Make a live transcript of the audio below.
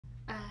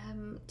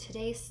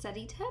today's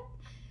study tip.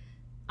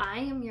 I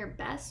am your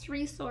best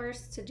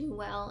resource to do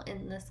well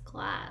in this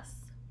class.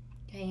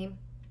 Okay,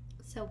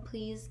 so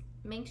please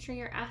make sure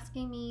you're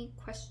asking me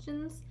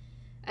questions.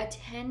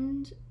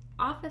 Attend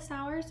office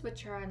hours,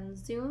 which are on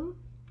Zoom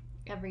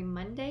every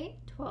Monday,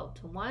 12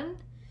 to 1.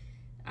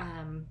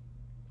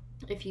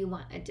 If you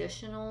want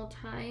additional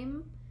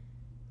time,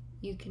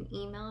 you can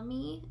email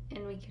me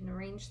and we can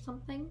arrange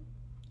something.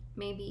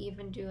 Maybe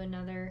even do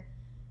another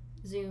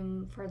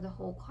Zoom for the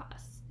whole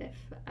class if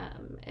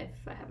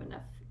I have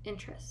enough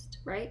interest,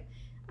 right?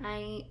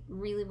 I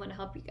really want to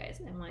help you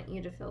guys. I want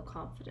you to feel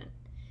confident.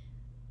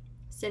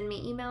 Send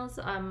me emails.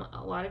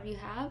 A lot of you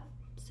have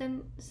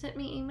sent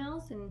me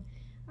emails, and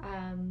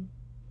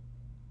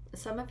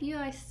some of you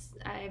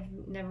I've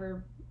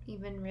never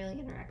even really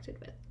interacted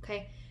with.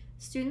 Okay,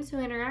 students who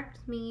interact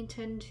with me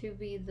tend to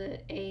be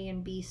the A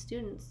and B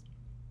students,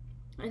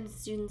 and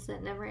students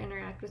that never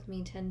interact with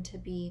me tend to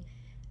be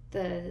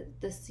the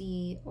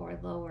C or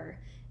lower,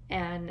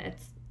 and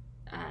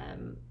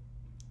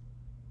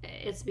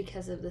it's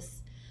because of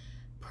this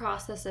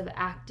process of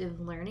active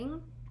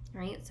learning,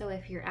 right? So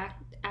if you're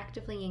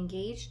actively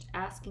engaged,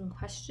 asking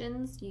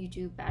questions, you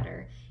do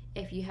better.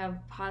 If you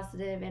have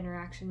positive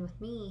interaction with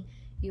me,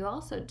 you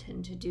also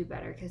tend to do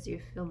better because you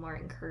feel more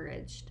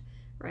encouraged,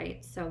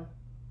 right? So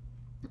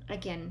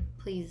again,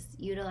 please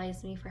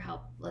utilize me for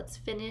help. Let's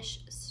finish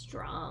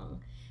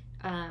strong.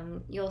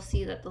 You'll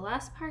see that the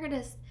last part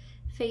is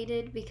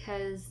faded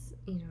because,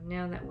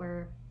 now that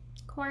we're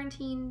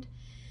quarantined,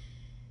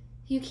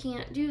 you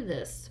can't do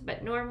this.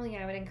 But normally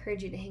I would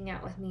encourage you to hang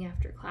out with me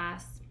after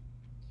class,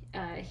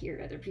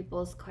 hear other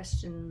people's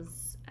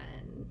questions,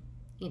 and,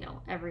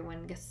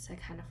 everyone gets to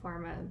kind of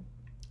form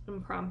a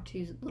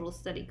impromptu little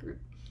study group,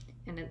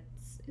 and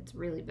it's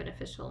really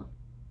beneficial.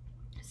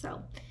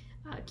 So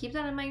keep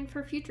that in mind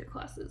for future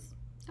classes.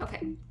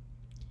 Okay,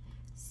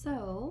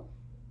 so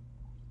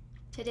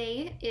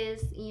today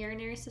is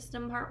urinary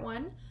system part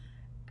 1.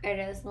 It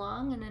is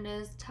long and it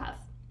is tough.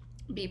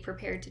 Be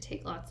prepared to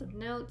take lots of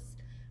notes,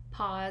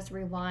 pause,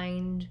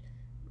 rewind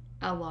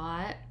a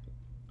lot.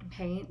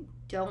 Okay,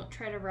 don't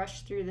try to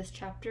rush through this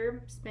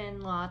chapter.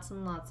 Spend lots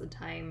and lots of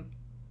time.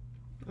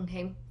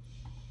 Okay.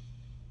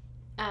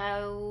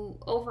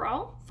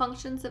 Overall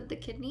functions of the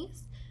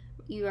kidneys,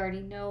 you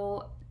already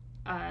know,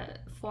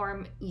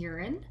 form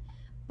urine,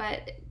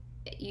 but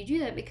you do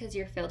that because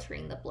you're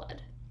filtering the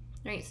blood,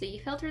 right? So you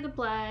filter the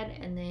blood,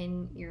 and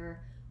then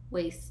your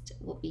waste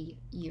will be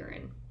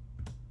urine.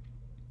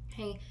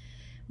 Okay,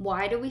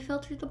 why do we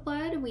filter the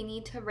blood? We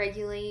need to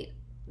regulate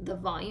the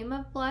volume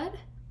of blood,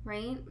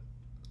 right?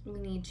 We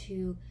need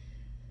to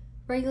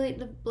regulate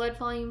the blood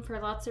volume for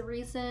lots of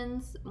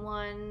reasons.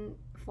 One,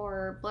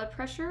 for blood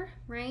pressure,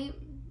 right?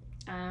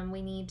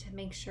 We need to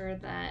make sure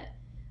that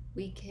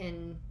we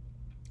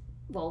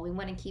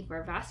want to keep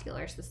our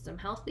vascular system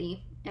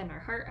healthy and our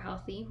heart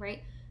healthy,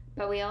 right?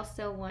 But we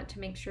also want to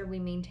make sure we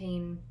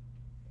maintain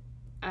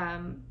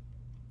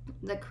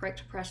the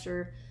correct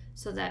pressure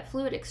so that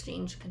fluid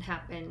exchange can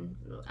happen,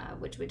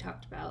 which we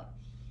talked about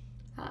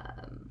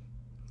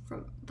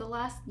from the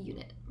last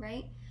unit,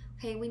 right?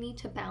 Okay, we need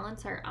to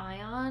balance our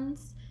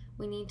ions.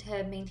 We need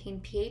to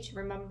maintain pH.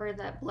 Remember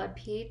that blood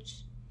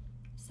pH,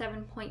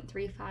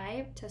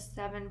 7.35 to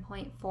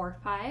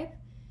 7.45.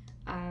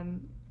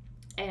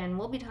 And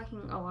we'll be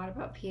talking a lot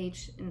about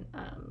pH in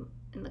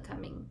the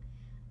coming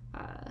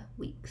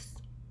weeks.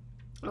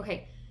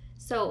 Okay,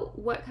 so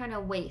what kind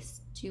of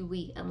waste do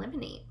we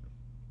eliminate?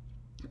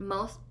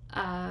 Most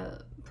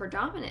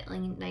predominantly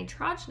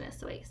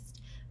nitrogenous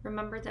waste.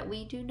 Remember that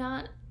we do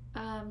not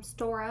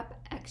store up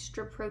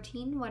extra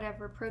protein.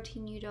 Whatever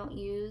protein you don't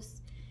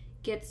use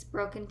gets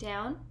broken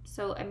down.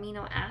 So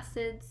amino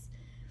acids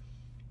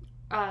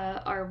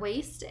are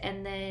waste,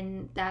 and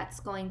then that's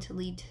going to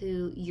lead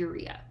to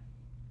urea,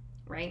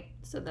 right?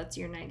 So that's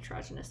your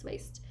nitrogenous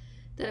waste.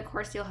 Then of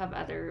course you'll have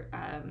other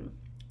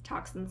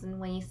toxins and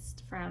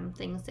waste from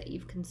things that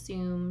you've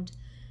consumed,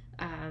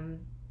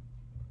 and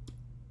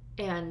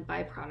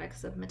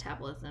byproducts of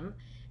metabolism,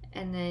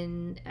 and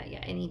then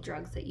any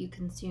drugs that you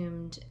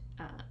consumed,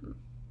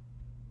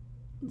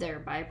 their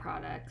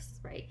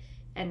byproducts, right?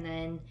 And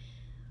then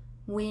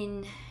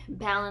when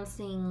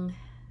balancing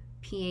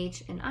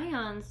pH and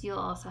ions, you'll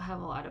also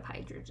have a lot of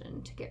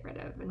hydrogen to get rid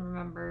of. And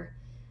remember,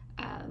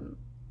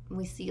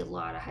 we see a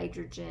lot of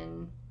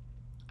hydrogen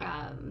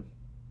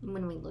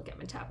when we look at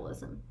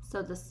metabolism.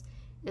 So this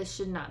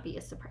should not be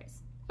a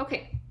surprise.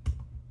 Okay,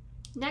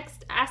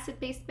 next,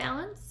 acid-base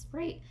balance,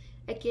 right?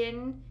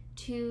 Again,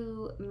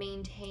 to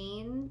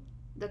maintain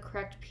the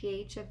correct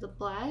pH of the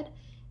blood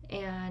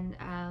and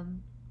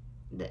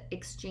the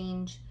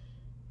exchange,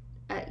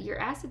 your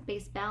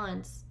acid-base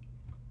balance,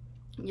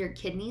 your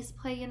kidneys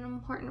play an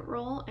important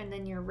role, and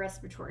then your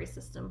respiratory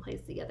system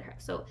plays the other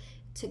half. So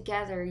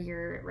together,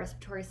 your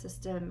respiratory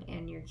system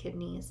and your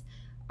kidneys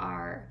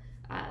are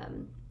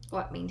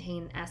what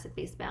maintain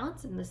acid-base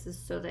balance, and this is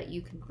so that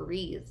you can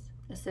breathe,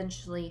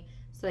 essentially,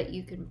 so that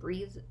you can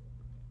breathe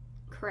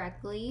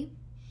correctly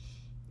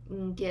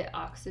and get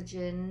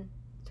oxygen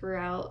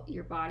throughout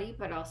your body,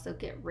 but also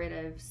get rid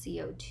of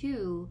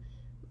CO2,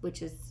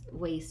 which is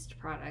waste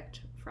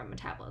product from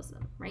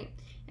metabolism, right?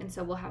 And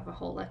so we'll have a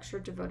whole lecture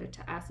devoted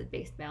to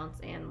acid-base balance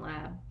and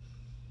lab.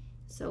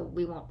 So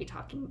we won't be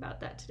talking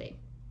about that today.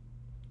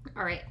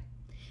 All right,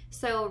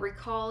 so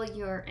recall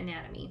your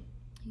anatomy.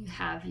 You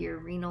have your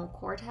renal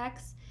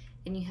cortex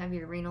and you have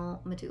your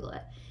renal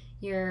medulla.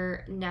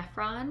 Your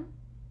nephron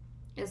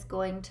is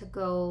going to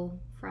go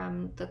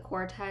from the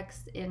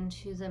cortex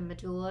into the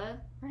medulla,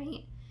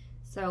 right?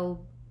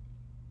 So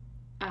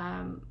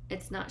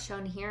it's not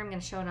shown here. I'm going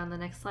to show it on the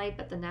next slide,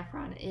 but the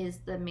nephron is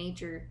the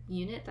major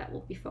unit that we'll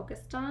be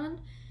focused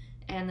on.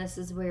 And this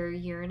is where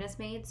urine is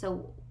made.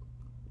 So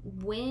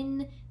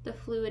when the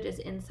fluid is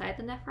inside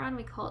the nephron,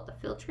 we call it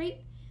the filtrate.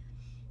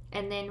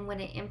 And then when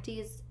it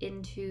empties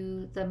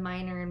into the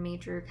minor and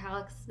major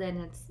calyx, then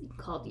it's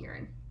called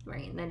urine,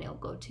 right? And then it'll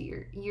go to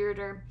your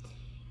ureter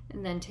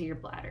and then to your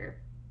bladder.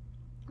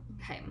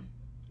 Okay,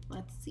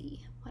 let's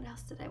see. What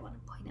else did I want to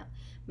point out?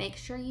 Make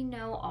sure you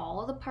know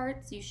all the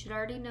parts. You should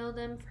already know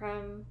them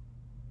from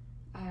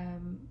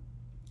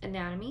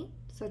anatomy.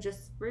 So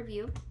just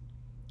review.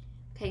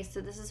 Okay,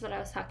 so this is what I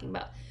was talking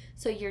about.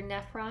 So your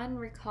nephron,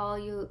 recall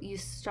you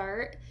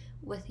start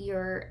with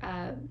your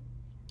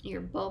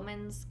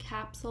Bowman's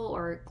capsule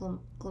or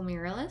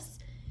glomerulus,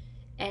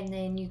 and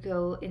then you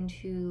go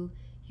into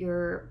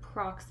your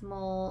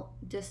proximal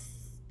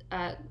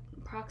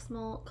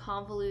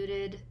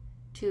convoluted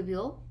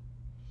tubule.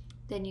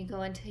 Then you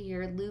go into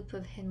your loop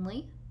of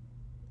Henle,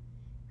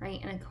 right?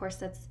 And of course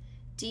that's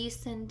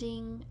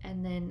descending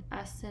and then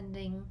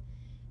ascending,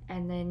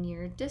 and then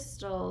your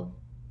distal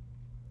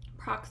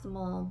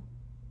convoluted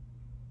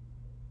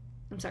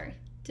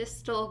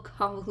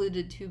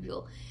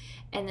tubule,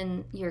 and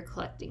then your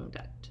collecting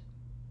duct.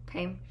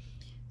 Okay,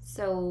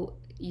 so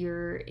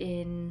you're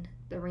in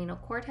the renal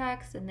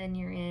cortex, and then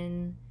you're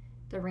in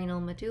the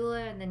renal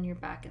medulla, and then you're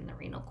back in the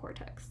renal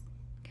cortex.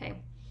 Okay,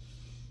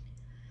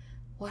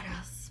 what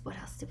else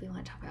did we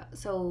want to talk about?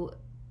 So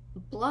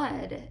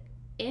blood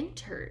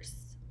enters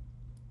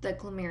the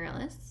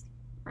glomerulus,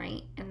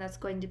 right? And that's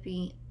going to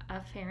be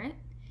afferent,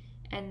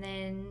 and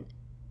then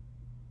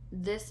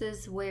this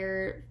is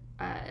where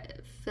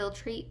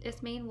filtrate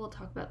is made. We'll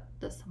talk about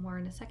this some more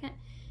in a second.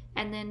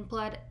 And then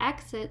blood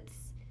exits,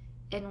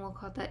 and we'll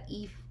call that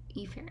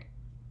efferent.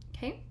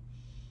 Okay.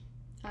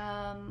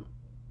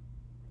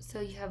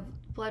 So you have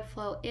blood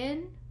flow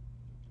in,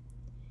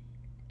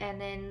 and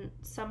then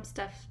some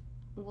stuff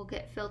will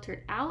get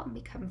filtered out and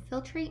become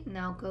filtrate, and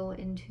that'll go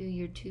into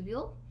your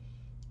tubule.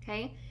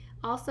 Okay.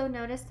 Also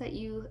notice that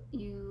you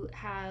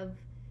have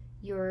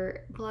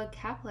your blood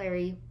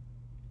capillary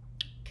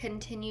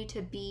continue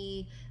to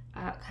be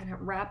kind of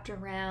wrapped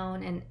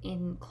around and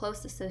in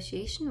close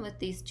association with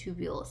these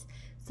tubules.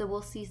 So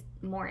we'll see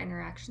more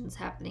interactions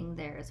happening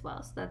there as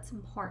well. So that's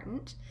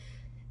important.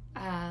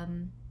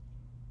 And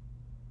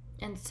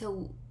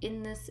so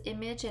in this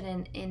image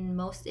and in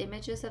most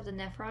images of the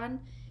nephron,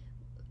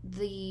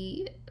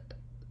 the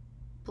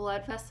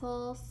blood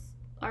vessels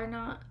are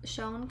not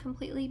shown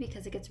completely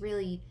because it's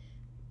really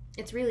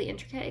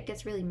intricate. It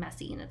gets really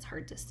messy and it's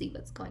hard to see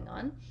what's going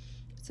on.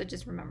 So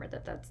just remember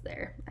that that's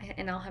there.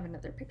 And I'll have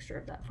another picture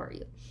of that for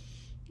you.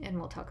 And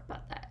we'll talk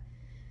about that.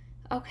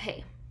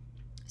 Okay.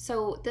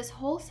 So this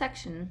whole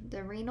section,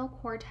 the renal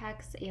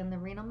cortex and the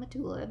renal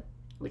medulla,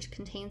 which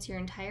contains your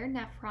entire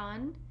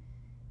nephron,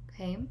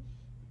 okay?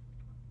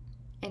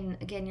 And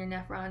again, your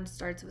nephron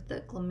starts with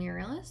the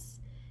glomerulus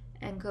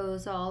and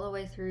goes all the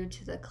way through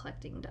to the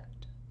collecting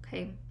duct,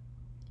 okay?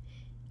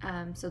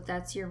 So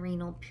that's your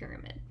renal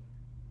pyramid.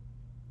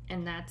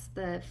 And that's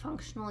the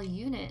functional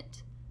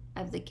unit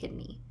of the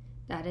kidney.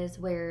 That is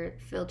where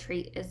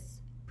filtrate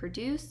is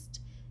produced,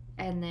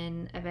 and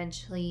then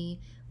eventually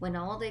when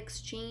all the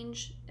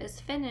exchange is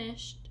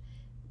finished,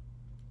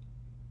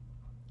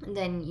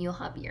 then you'll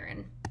have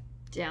urine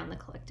down the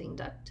collecting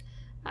duct.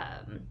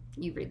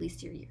 You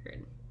release your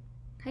urine.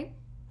 Okay,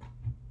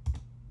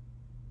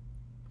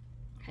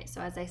 so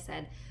as I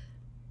said,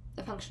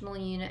 the functional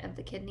unit of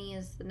the kidney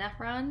is the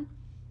nephron.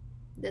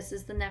 This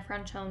is the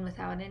nephron shown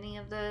without any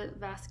of the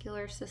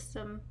vascular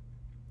system.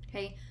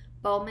 Okay,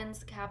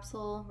 Bowman's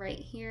capsule right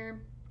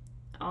here.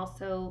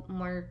 Also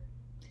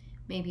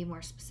maybe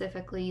more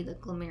specifically, the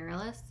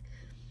glomerulus.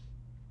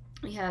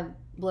 You have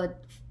blood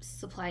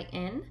supply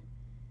in,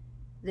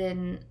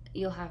 then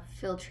you'll have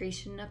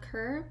filtration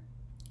occur,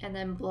 and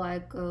then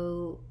blood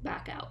go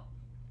back out.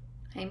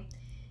 Okay,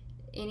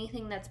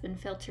 anything that's been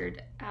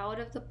filtered out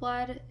of the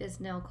blood is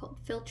now called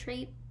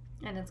filtrate,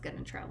 and it's going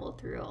to travel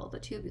through all the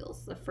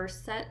tubules. The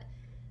first set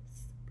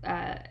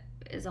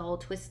is all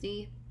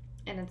twisty,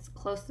 and it's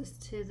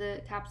closest to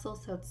the capsule,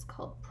 so it's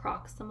called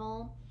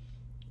proximal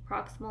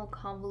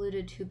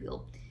convoluted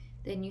tubule.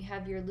 Then you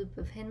have your loop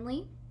of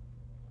Henle,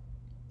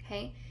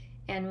 okay,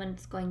 and when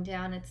it's going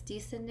down, it's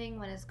descending.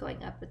 When it's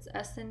going up, it's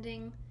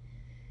ascending.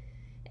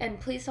 And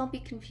please don't be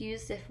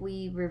confused if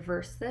we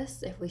reverse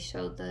this, if we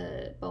show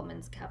the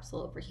Bowman's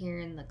capsule over here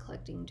and the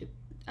collecting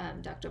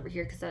duct over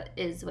here, because that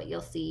is what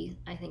you'll see.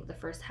 I think the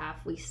first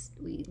half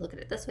we look at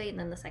it this way, and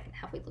then the second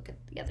half we look at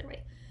it the other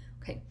way.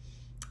 Okay,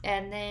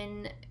 and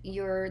then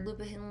your loop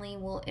of Henle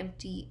will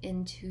empty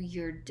into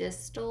your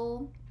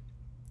distal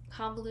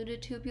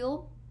convoluted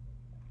tubule,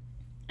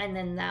 and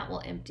then that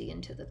will empty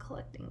into the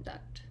collecting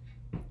duct.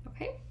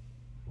 Okay,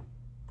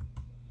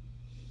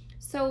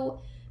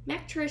 so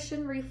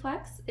micturition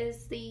reflex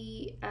is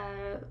the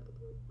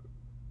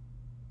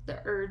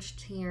urge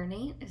to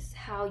urinate, is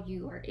how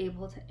you are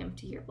able to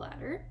empty your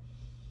bladder.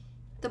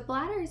 The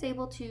bladder is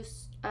able to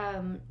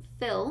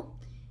fill,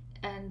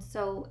 and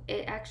so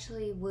it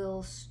actually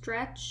will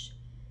stretch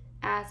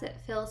as it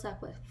fills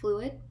up with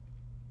fluid,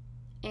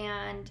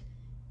 and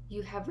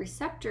you have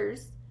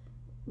receptors,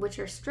 which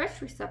are stretch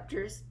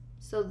receptors,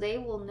 so they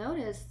will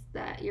notice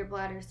that your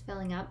bladder is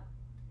filling up,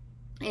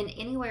 and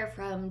anywhere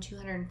from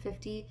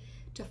 250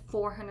 to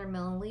 400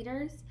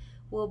 milliliters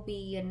will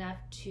be enough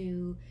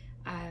to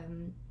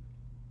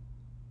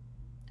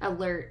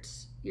alert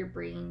your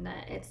brain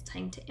that it's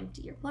time to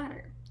empty your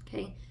bladder.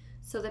 Okay,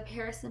 so the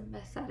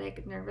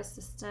parasympathetic nervous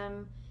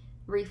system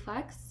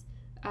reflex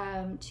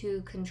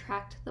to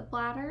contract the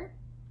bladder.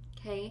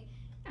 Okay,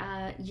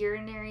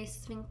 urinary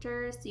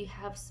sphincters, you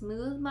have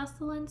smooth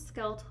muscle and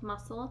skeletal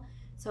muscle.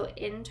 So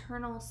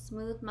internal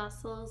smooth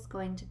muscle is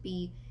going to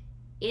be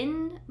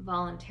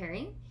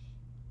involuntary,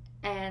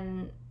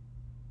 and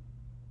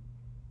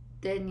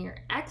then your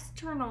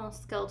external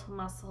skeletal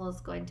muscle is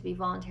going to be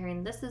voluntary,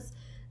 and this is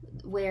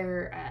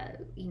where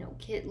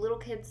little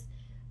kids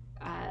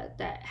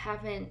that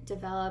haven't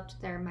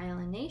developed their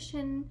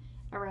myelination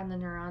around the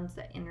neurons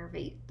that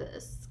innervate the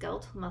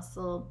skeletal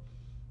muscle,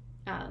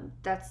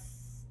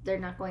 they're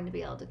not going to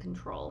be able to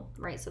control,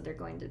 right? So they're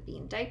going to be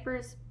in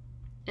diapers,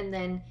 and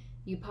then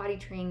you potty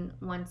train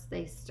once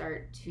they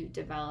start to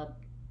develop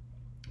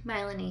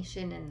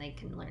myelination and they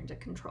can learn to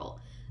control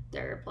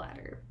their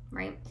bladder,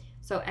 right?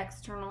 So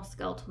external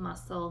skeletal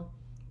muscle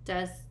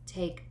does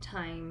take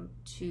time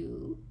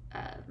to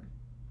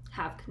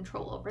have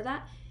control over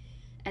that.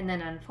 And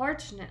then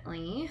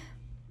unfortunately,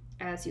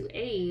 as you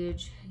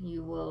age,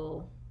 you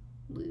will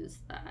lose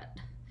that.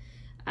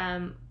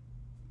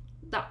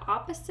 The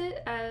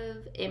opposite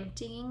of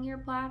emptying your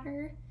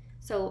bladder,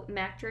 so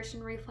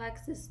micturition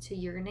reflex is to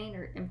urinate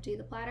or empty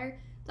the bladder.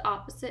 The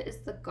opposite is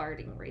the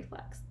guarding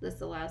reflex.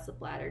 This allows the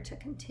bladder to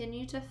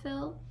continue to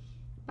fill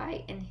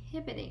by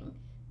inhibiting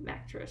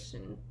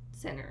micturition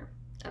center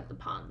of the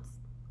pons.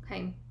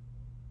 Okay,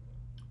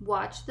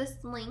 watch this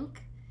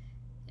link.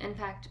 In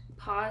fact,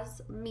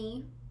 pause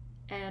me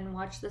and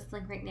watch this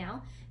link right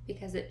now,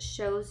 because it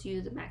shows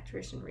you the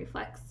micturition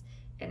reflex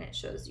and it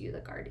shows you the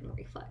guarding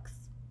reflex.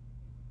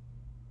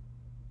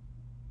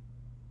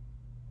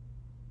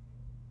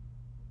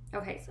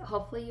 Okay, so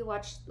hopefully you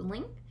watched the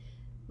link.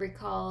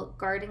 Recall,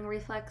 guarding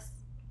reflex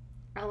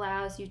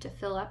allows you to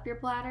fill up your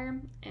bladder,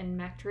 and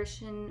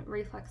micturition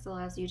reflex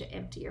allows you to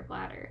empty your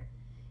bladder.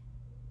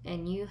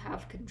 And you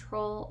have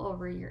control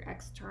over your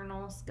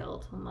external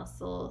skeletal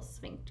muscle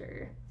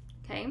sphincter.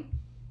 Okay?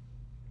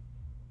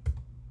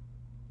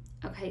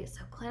 Okay,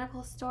 so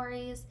clinical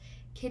stories.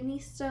 Kidney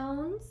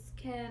stones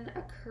can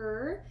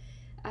occur.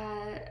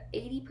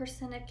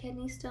 80% of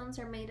kidney stones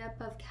are made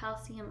up of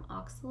calcium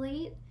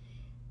oxalate.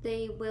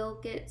 They will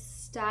get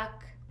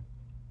stuck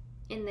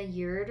in the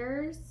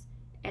ureters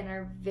and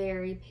are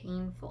very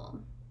painful.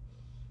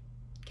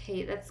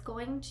 Okay, that's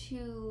going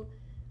to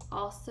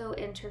also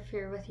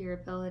interfere with your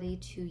ability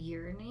to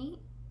urinate.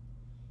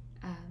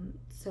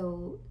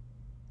 So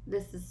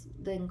this is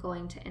then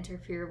going to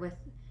interfere with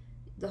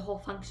the whole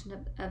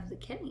function of the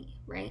kidney,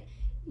 right?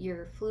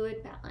 Your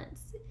fluid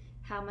balance,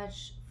 how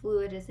much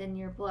fluid is in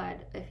your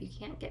blood. If you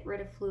can't get rid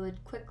of fluid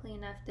quickly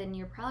enough, then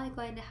you're probably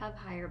going to have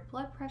higher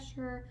blood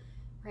pressure,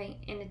 right?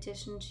 In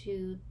addition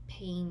to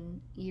pain,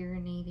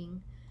 urinating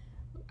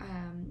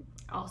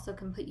also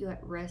can put you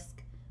at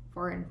risk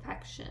for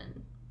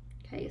infection.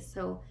 Okay,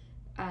 so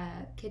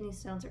kidney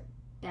stones are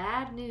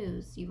bad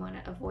news. You want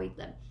to avoid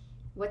them.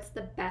 What's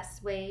the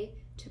best way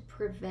to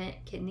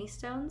prevent kidney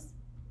stones?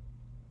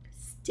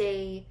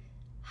 Stay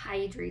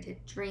hydrated.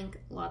 Drink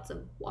lots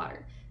of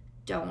water.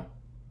 Don't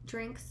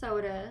drink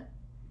soda,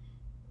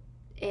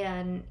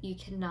 and you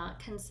cannot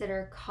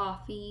consider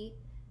coffee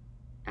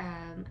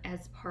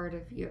as part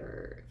of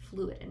your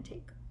fluid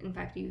intake. In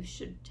fact, you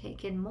should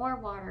take in more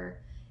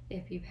water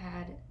if you've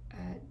had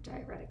a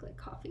diuretic like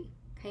coffee.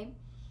 Okay,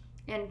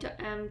 and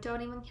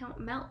don't even count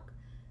milk,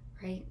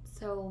 right?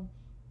 So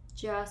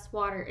just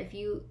water.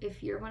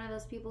 If you're one of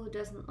those people who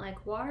doesn't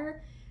like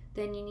water,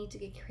 then you need to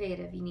get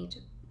creative. You need to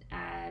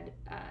add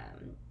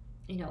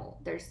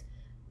there's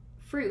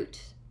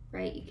fruit,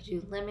 right? You could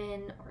do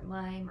lemon or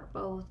lime or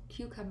both,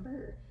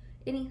 cucumber,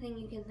 anything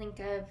you can think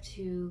of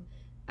to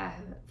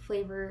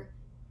flavor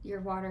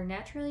your water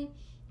naturally.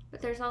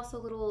 But there's also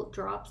little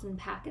drops and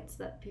packets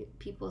that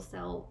people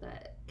sell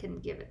that can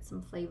give it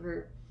some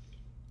flavor.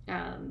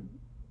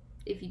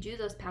 If you do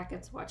those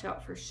packets, watch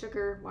out for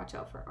sugar, watch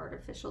out for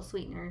artificial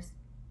sweeteners.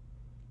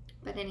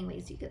 But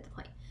anyways, you get the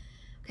point.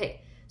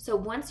 Okay, so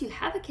once you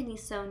have a kidney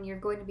stone, you're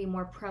going to be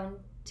more prone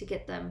to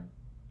get them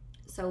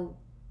So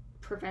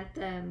prevent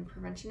them.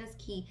 Prevention is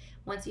key.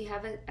 Once you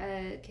have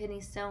a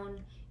kidney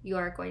stone, you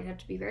are going to have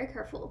to be very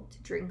careful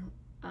to drink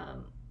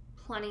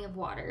plenty of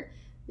water,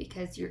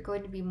 because you're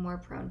going to be more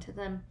prone to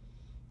them.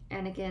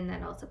 And again,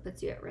 that also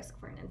puts you at risk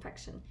for an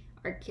infection.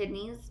 Our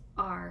kidneys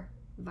are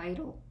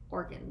vital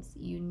organs.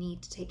 You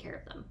need to take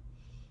care of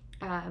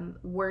them.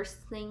 Worst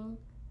thing,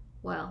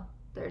 well,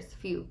 there's a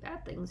few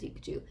bad things you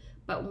could do,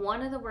 but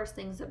one of the worst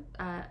things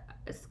that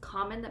is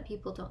common that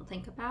people don't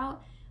think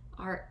about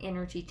are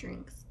energy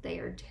drinks. They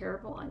are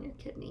terrible on your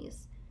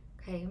kidneys.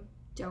 Okay,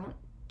 don't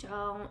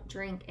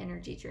drink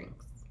energy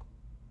drinks.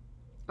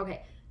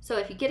 Okay, so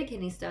if you get a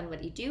kidney stone,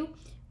 what do?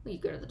 Well, you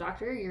go to the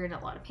doctor. You're in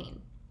a lot of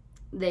pain.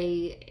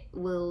 They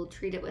will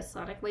treat it with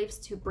sonic waves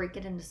to break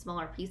it into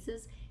smaller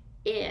pieces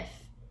if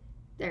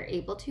they're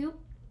able to.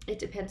 It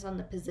depends on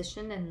the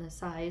position and the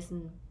size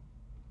and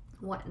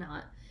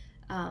whatnot.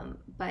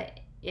 But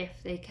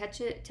if they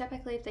catch it,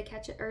 typically if they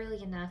catch it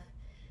early enough,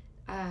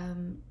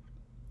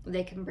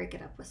 they can break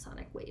it up with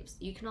sonic waves.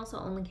 You can also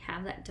only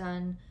have that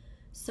done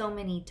so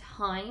many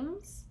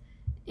times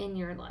in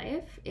your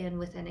life and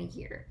within a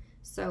year.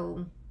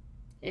 So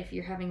if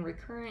you're having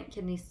recurrent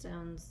kidney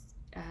stones,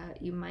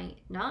 you might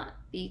not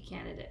be a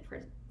candidate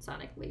for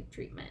sonic wave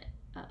treatment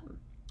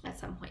at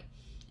some point.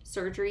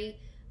 Surgery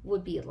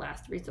would be a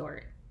last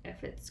resort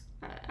if it's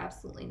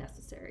absolutely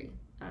necessary.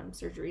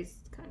 Surgery is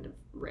kind of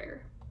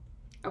rare.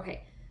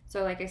 Okay,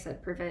 so like I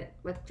said, prevent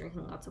with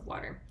drinking lots of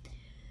water.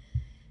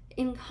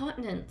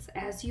 Incontinence.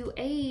 As you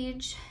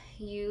age,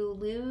 you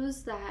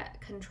lose that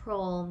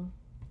control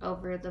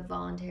over the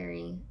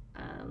voluntary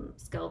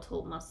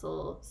skeletal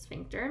muscle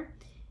sphincter.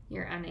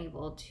 You're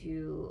unable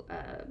to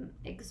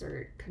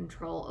exert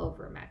control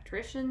over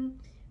macturation,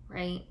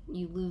 right?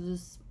 You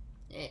lose,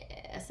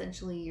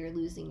 essentially you're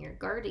losing your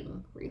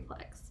guarding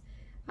reflex.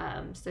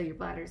 So your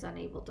bladder's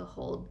unable to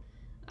hold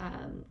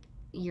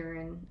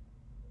urine,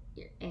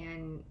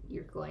 and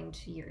you're going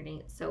to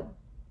urinate. So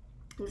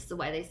this is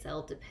why they say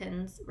it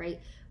depends, right?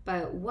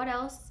 But what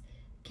else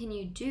can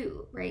you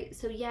do, right?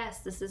 So yes,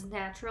 this is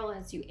natural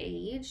as you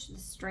age. The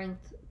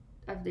strength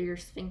of your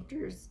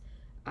sphincters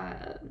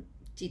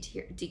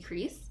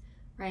decrease,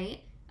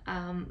 right?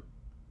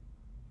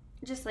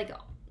 Just like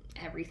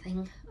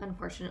everything,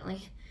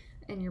 unfortunately,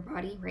 in your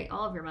body, right?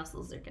 All of your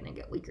muscles are going to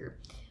get weaker.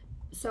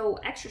 So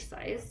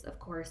exercise, of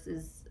course,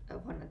 is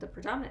one of the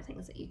predominant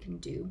things that you can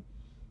do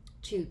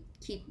to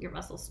keep your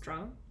muscles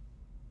strong.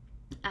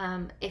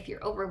 If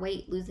you're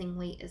overweight, losing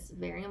weight is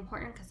very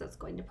important, because that's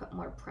going to put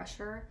more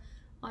pressure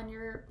on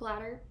your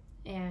bladder.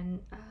 And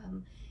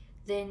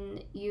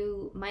then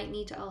you might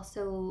need to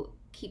also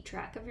keep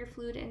track of your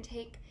fluid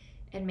intake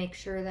and make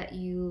sure that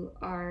you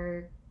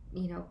are,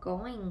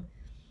 going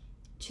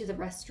to the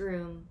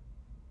restroom.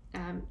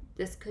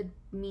 This could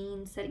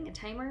mean setting a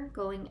timer,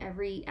 going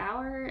every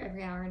hour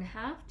and a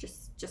half,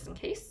 just in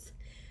case.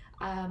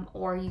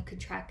 Or you could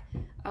track,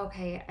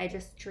 okay, I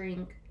just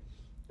drink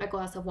a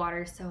glass of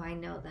water, so I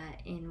know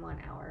that in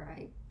 1 hour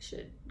I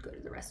should go to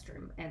the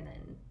restroom, and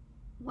then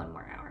 1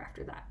 more hour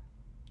after that.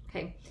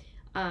 Okay.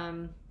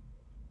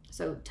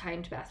 So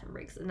timed bathroom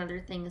breaks. Another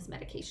thing is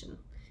medication.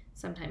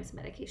 Sometimes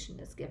medication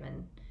is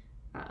given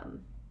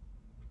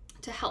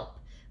to help,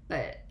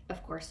 but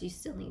of course you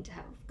still need to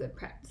have good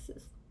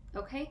practices.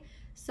 Okay,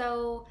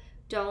 so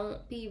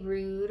don't be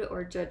rude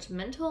or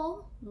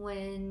judgmental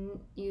when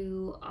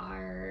you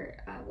are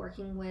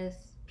working with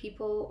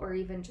people, or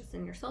even just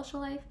in your social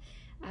life.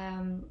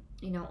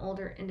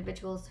 Older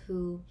individuals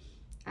who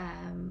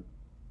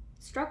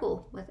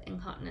struggle with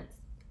incontinence,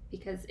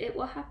 because it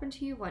will happen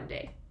to you one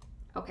day.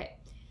 Okay,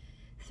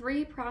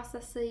 3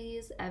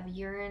 processes of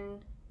urine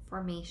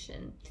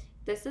formation.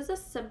 This is a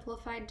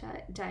simplified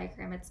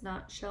diagram. It's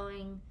not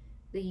showing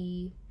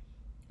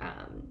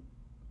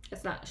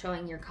it's not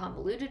showing your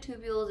convoluted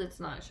tubules. It's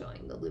not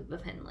showing the loop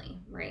of Henle,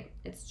 right?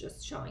 It's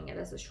just showing it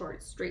as a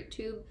short, straight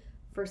tube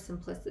for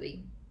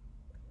simplicity.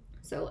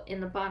 So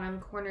in the bottom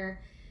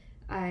corner,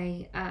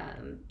 I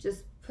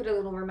just put a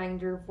little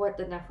reminder of what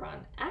the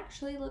nephron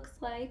actually looks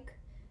like,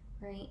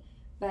 right?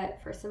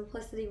 But for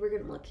simplicity, we're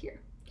going to look here.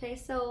 Okay,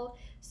 so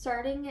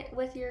starting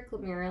with your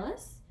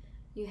glomerulus,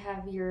 you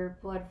have your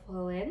blood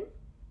flow in,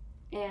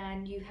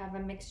 and you have a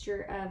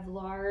mixture of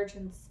large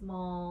and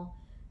small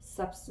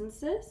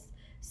substances.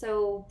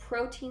 So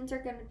proteins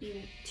are going to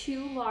be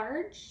too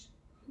large.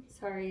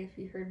 Sorry if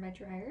you heard my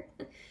dryer.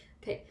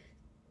 Okay,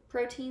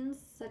 proteins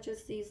such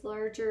as these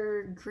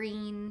larger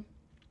green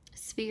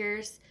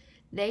spheres,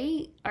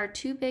 they are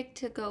too big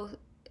to go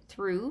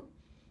through,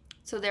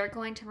 so they're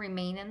going to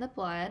remain in the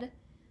blood.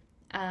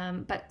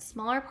 But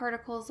smaller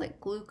particles like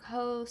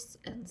glucose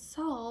and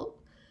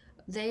salt,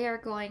 they are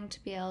going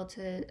to be able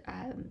to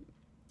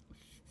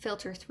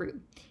filter through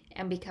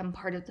and become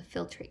part of the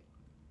filtrate.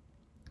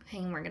 Okay,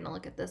 and we're going to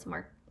look at this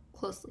more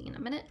closely in a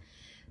minute.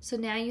 So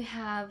now you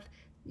have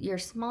your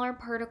smaller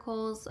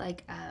particles,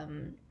 like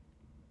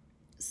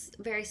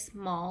very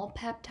small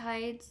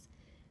peptides,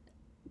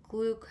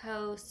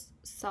 glucose,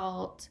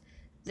 salt,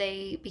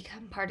 they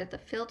become part of the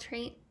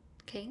filtrate,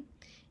 okay?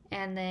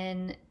 And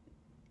then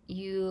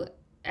you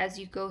as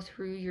you go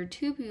through your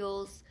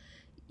tubules,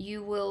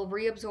 you will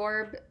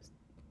reabsorb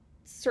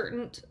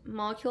certain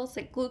molecules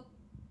like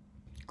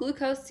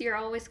glucose. You're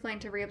always going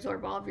to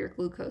reabsorb all of your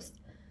glucose,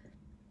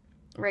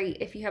 right?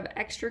 If you have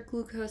extra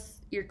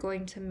glucose, you're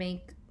going to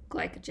make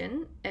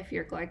glycogen. If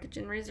your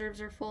glycogen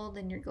reserves are full,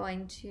 then you're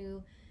going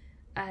to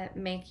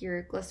make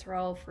your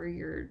glycerol for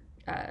your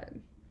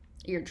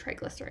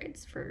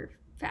triglycerides for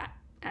fat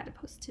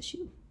adipose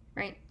tissue,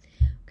 right?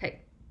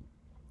 Okay.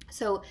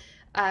 So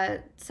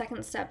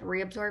second step,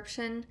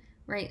 reabsorption,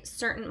 right?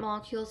 Certain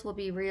molecules will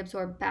be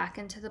reabsorbed back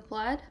into the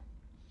blood.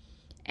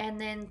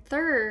 And then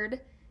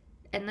third,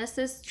 and this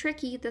is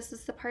tricky, this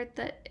is the part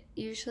that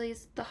usually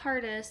is the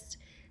hardest,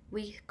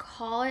 we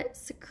call it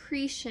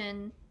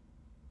secretion,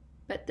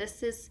 but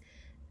this is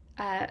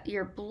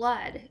your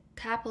blood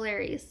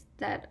capillaries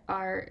that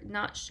are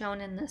not shown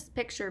in this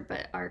picture,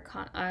 but are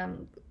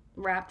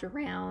wrapped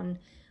around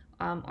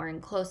or in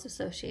close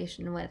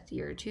association with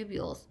your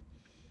tubules.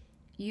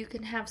 You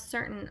can have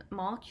certain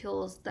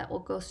molecules that will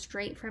go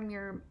straight from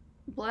your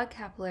blood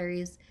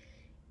capillaries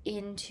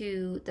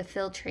into the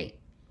filtrate,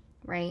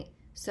 right?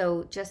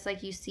 So just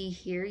like you see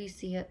here, you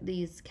see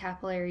these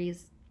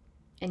capillaries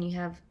and you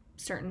have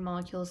certain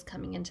molecules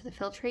coming into the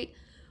filtrate.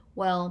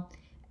 Well,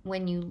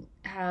 when you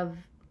have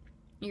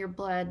your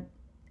blood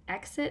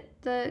exit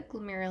the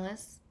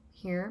glomerulus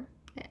here,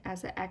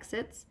 as it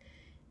exits,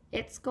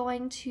 it's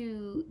going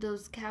to,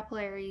 those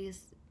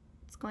capillaries,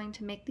 it's going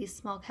to make these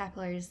small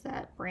capillaries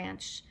that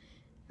branch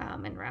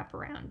and wrap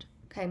around,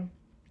 okay?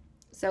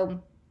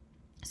 So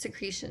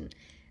secretion,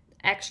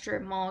 extra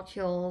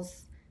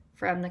molecules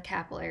from the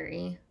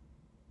capillary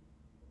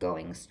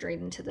going straight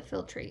into the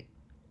filtrate,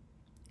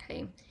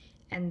 okay?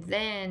 And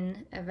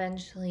then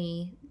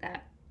eventually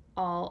that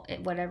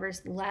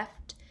whatever's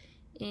left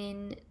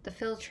in the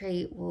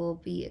filtrate will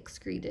be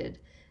excreted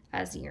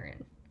as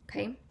urine,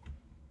 okay?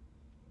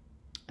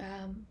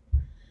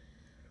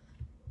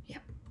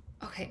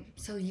 Okay,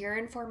 so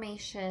urine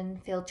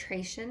formation,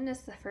 filtration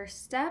is the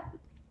first step.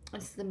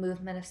 It's the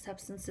movement of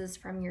substances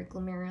from your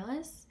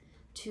glomerulus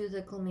to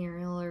the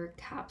glomerular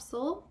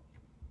capsule.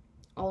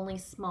 Only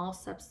small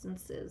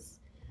substances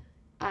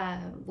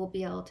will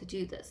be able to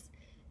do this.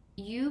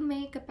 You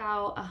make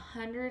about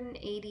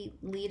 180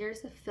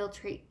 liters of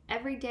filtrate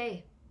every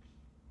day.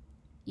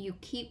 You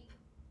keep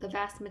the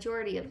vast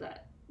majority of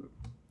that,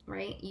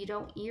 right? You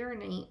don't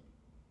urinate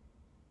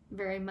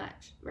very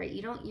much, right?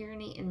 You don't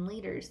urinate in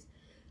liters.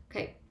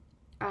 Okay,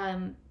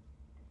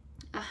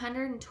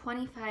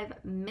 125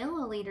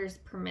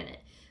 milliliters per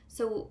minute.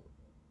 So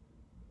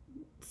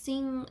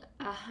seeing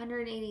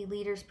 180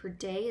 liters per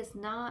day is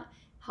not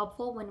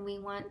helpful when we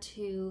want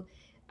to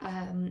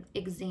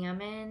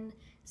examine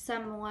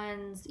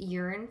someone's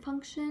urine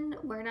function.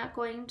 We're not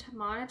going to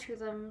monitor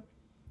them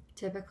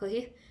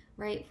typically,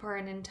 right, for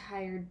an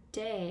entire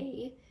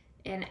day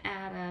and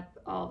add up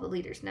all the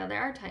liters. Now,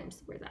 there are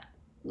times where that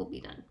will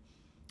be done,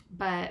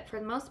 but for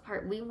the most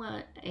part, we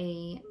want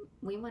to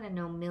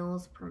know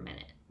mils per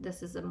minute.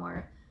 This is a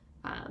more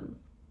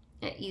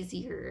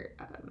easier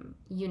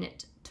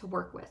unit to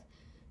work with.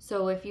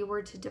 So if you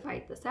were to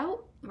divide this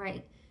out,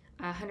 right,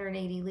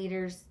 180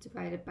 liters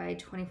divided by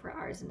 24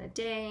 hours in a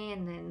day,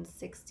 and then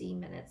 60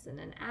 minutes in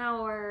an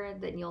hour,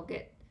 then you'll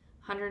get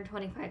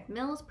 125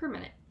 mils per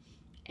minute.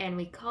 And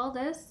we call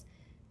this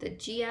the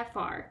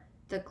GFR,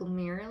 the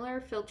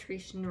glomerular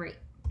filtration rate.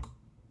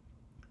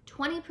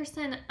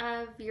 20%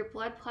 of your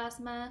blood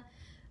plasma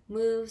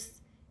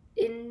moves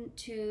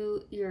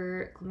into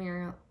your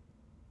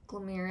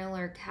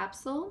glomerular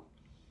capsule,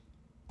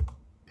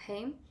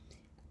 okay?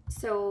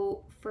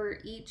 So for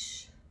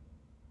each,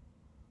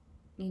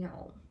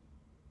 you're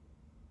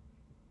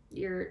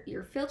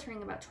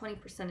filtering about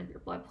 20% of your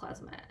blood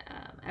plasma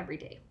every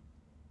day,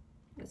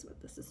 is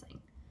what this is saying.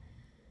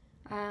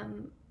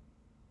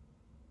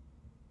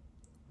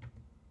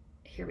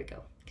 Here we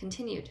go.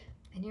 Continued.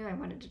 I knew I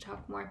wanted to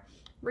talk more.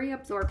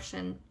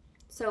 Reabsorption.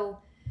 So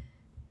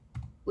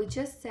we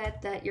just said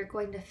that you're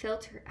going to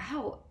filter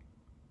out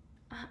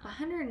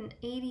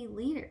 180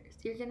 liters.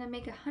 You're going to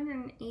make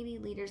 180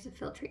 liters of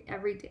filtrate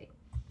every day,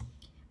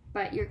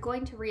 but you're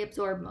going to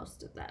reabsorb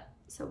most of that.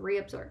 So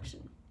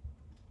reabsorption.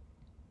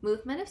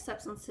 Movement of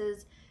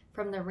substances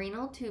from the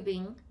renal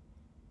tubing,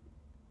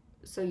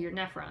 so your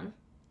nephron,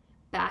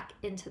 back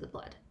into the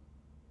blood.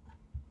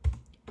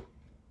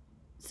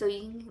 So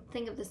you can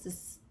think of this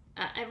as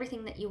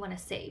everything that you want to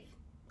save.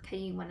 Okay,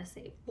 you want to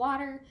save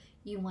water,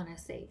 you want to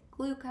save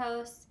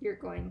glucose, you're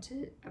going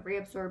to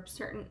reabsorb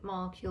certain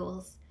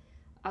molecules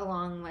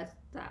along with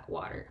that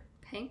water,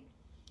 okay?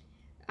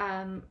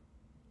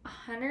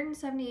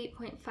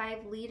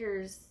 178.5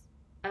 liters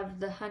of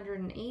the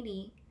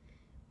 180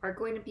 are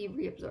going to be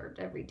reabsorbed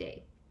every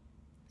day.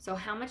 So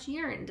how much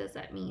urine does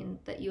that mean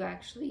that you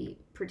actually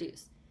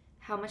produce?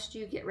 How much do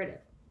you get rid of?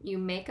 You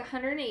make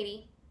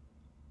 180,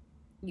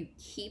 you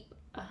keep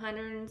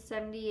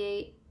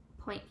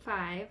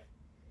 178.5,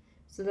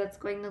 so that's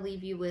going to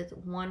leave you with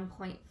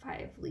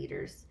 1.5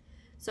 liters.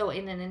 So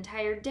in an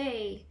entire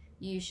day,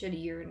 you should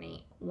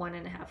urinate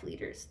 1.5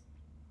 liters.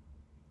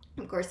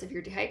 Of course, if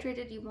you're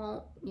dehydrated, you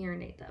won't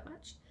urinate that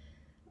much.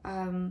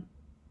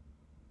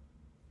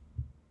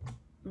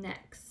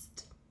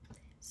 Next,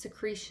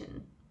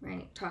 secretion,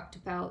 right? Talked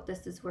about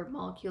this is where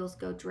molecules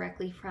go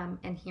directly from,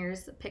 and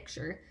here's the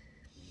picture.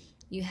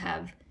 You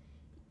have,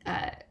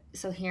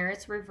 so here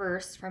it's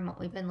reversed from what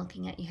we've been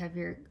looking at. You have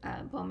your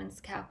Bowman's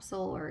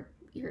capsule or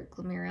your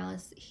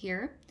glomerulus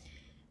here,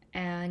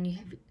 and you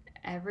have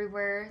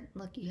everywhere,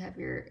 look, you have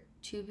your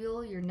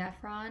tubule, your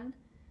nephron,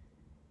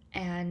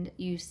 and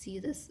you see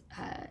this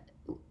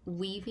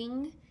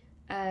weaving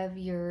of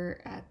your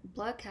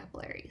blood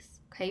capillaries,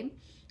 okay?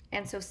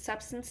 And so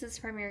substances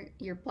from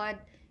your blood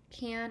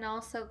can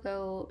also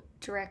go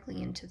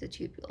directly into the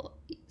tubule.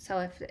 So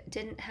if it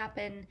didn't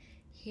happen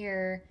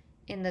here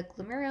in the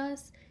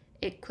glomerulus,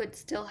 it could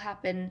still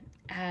happen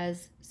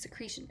as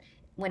secretion.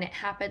 When it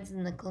happens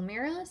in the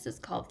glomerulus, it's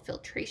called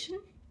filtration.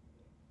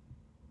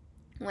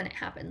 When it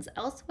happens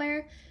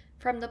elsewhere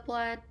from the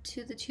blood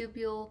to the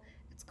tubule,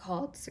 it's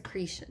called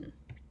secretion.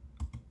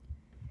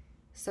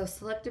 So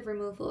selective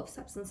removal of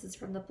substances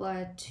from the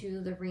blood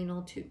to the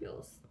renal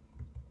tubules.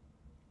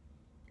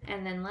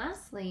 And then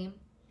lastly,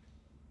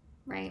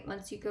 right,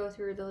 once you go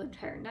through the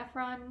entire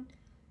nephron,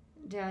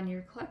 down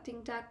your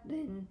collecting duct,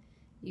 then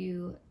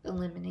you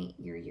eliminate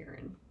your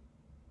urine.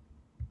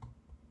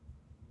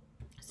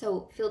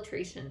 So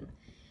filtration,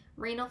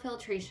 renal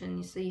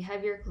filtration, so you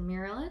have your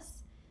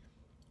glomerulus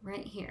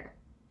right here,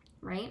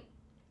 right?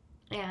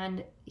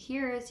 And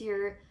here is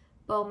your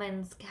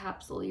Bowman's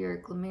capsule, your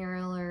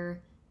glomerular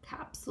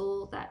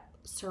capsule that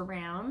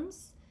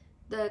surrounds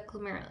the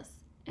glomerulus.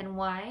 And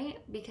why?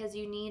 Because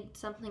you need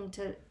something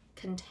to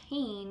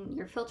contain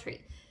your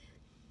filtrate.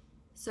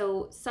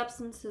 So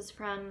substances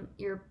from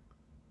your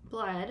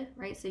blood,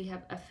 right? So you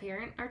have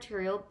afferent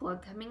arterial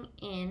blood coming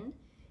in,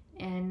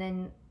 and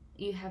then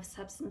you have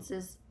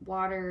substances,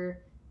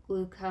 water,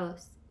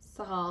 glucose,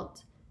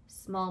 salt,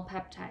 small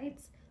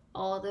peptides.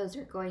 All of those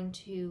are going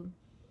to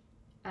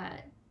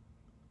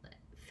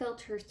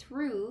filter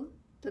through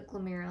the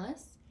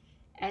glomerulus,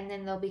 and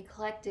then they'll be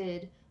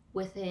collected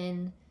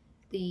within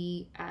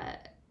the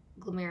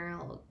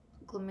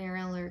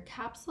glomerular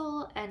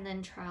capsule and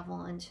then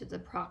travel into the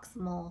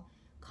proximal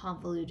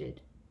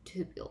convoluted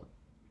tubule.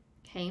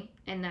 Okay,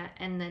 and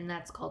then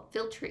that's called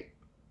filtrate.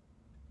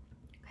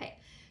 Okay,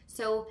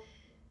 so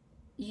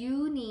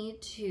you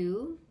need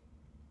to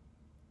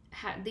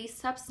have these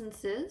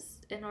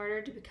substances in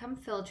order to become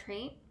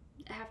filtrate,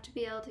 have to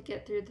be able to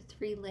get through the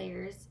 3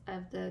 layers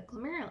of the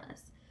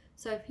glomerulus.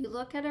 So if you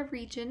look at a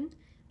region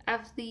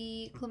of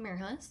the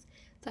glomerulus,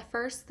 the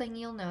first thing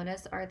you'll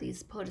notice are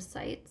these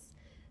podocytes,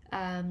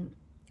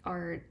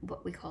 are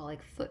what we call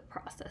like foot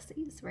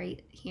processes,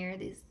 right? Here,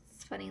 these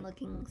funny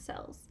looking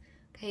cells,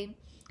 okay?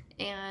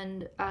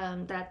 And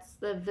that's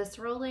the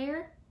visceral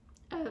layer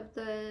of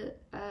the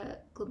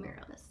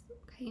glomerulus,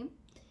 okay?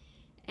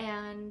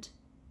 And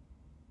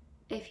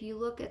if you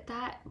look at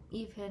that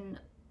even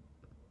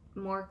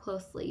more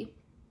closely,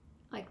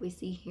 like we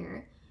see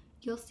here,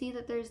 you'll see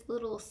that there's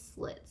little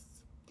slits.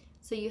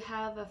 So you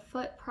have a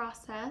foot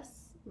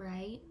process,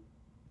 right,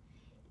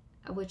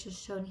 which is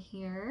shown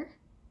here,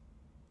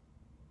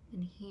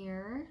 and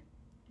here,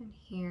 and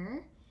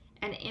here,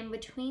 and in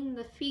between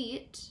the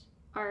feet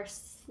are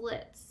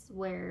slits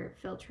where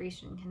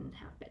filtration can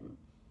happen.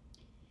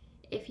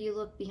 If you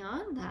look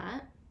beyond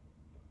that,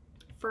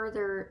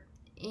 further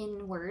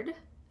inward,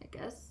 I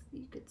guess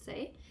you could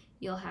say,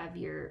 you'll have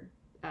your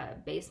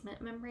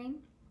basement membrane,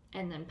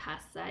 and then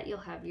past that you'll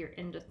have your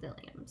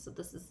endothelium. So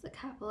this is the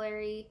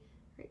capillary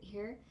right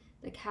here,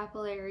 the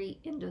capillary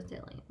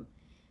endothelium.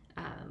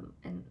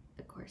 And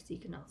of course you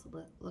can also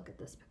look at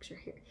this picture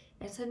here.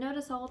 And so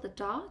notice all the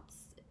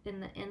dots in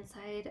the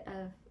inside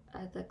of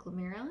the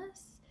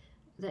glomerulus,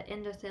 the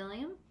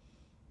endothelium.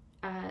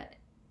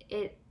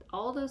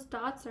 All those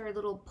dots are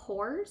little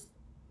pores,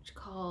 which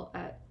call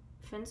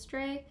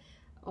fenestrae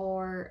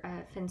or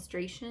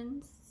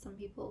fenestrations, some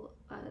people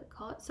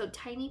call it. So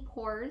tiny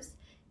pores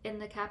in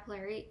the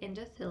capillary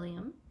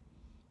endothelium.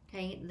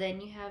 Okay,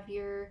 then you have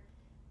your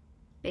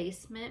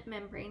basement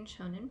membrane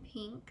shown in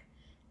pink,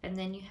 and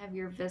then you have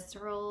your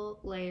visceral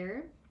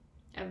layer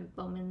of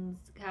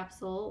Bowman's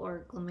capsule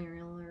or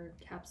glomerular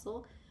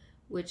capsule,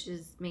 which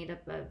is made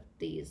up of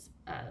these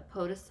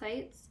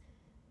podocytes,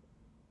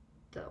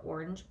 the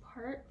orange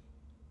part,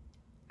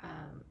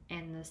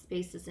 and the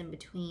spaces in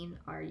between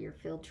are your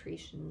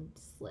filtration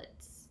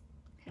slits.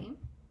 Okay,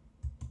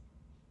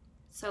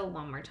 so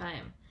one more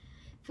time.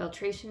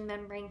 Filtration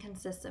membrane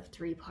consists of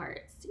 3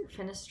 parts. Your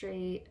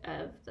fenestrae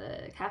of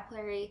the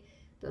capillary,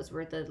 those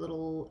were the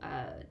little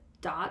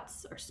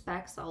dots or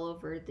specks all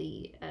over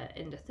the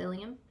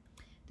endothelium.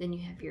 Then you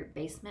have your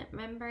basement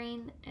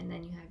membrane, and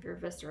then you have your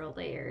visceral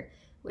layer,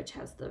 which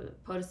has the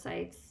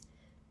podocytes,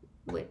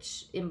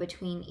 which in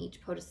between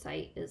each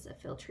podocyte is a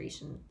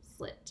filtration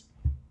slit.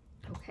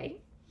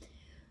 Okay,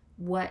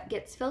 what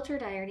gets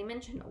filtered? I already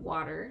mentioned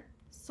water,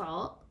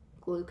 salt,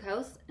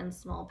 glucose, and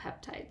small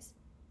peptides.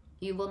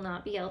 You will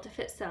not be able to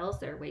fit cells,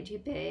 they're way too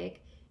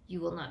big. You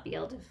will not be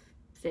able to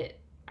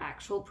fit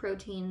actual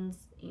proteins,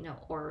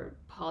 or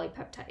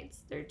polypeptides.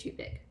 They're too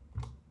big.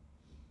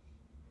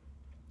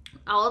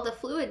 All of the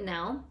fluid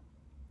now,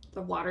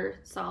 the water,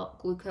 salt,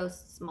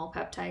 glucose, small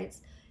peptides,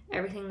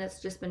 everything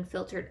that's just been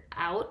filtered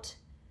out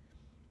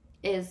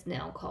is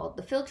now called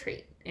the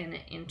filtrate, and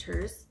it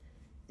enters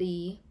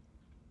the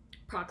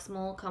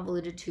proximal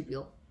convoluted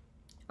tubule.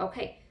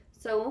 Okay,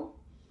 so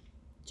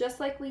just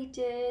like we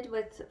did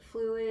with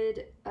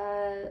fluid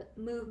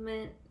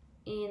movement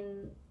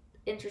in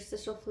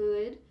interstitial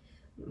fluid,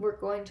 we're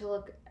going to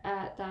look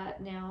at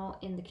that now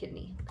in the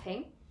kidney,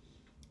 okay?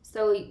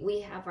 So we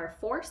have our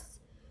force,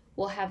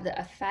 we'll have the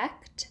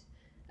effect,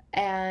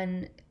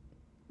 and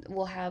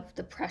we'll have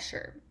the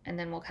pressure, and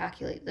then we'll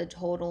calculate the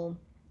total.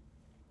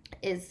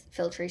 Is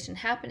filtration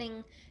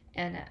happening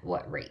and at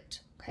what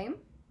rate, okay?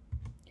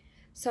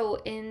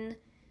 So in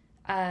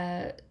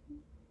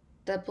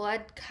the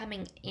blood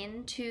coming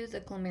into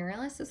the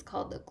glomerulus is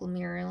called the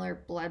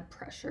glomerular blood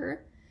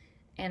pressure.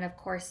 And of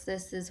course,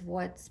 this is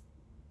what's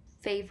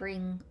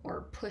favoring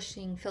or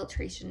pushing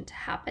filtration to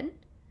happen.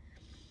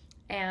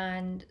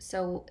 And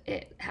so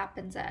it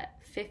happens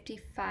at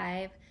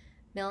 55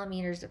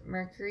 millimeters of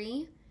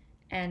mercury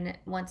and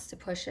wants to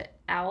push it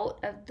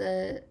out of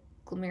the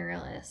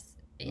glomerulus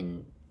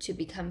in to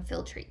become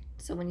filtrate.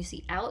 So when you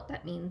see out,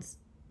 that means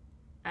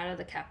out of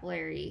the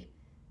capillary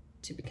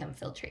to become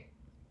filtrate.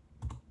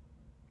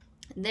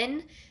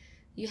 Then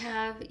you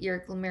have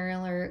your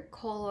glomerular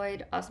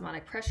colloid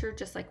osmotic pressure,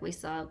 just like we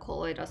saw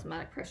colloid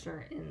osmotic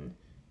pressure in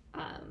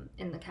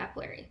the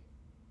capillary.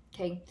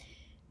 Okay,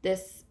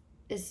 this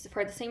is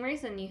for the same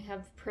reason. You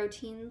have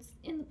proteins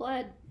in the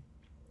blood.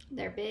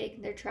 They're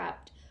big, they're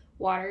trapped.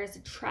 Water is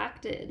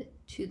attracted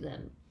to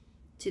them,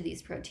 to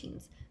these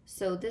proteins.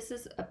 So this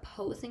is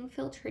opposing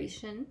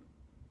filtration,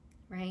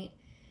 right?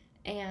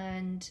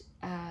 And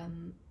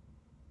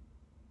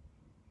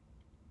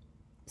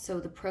so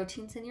the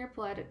proteins in your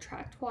blood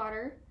attract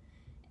water,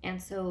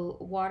 and so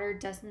water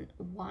doesn't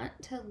want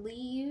to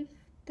leave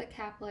the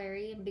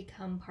capillary and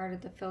become part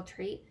of the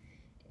filtrate.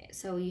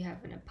 So you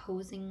have an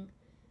opposing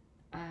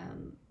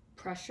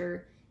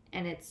pressure,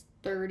 and it's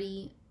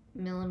 30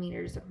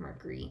 millimeters of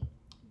mercury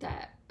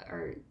that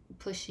are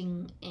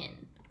pushing in.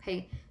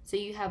 Okay, so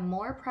you have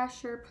more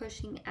pressure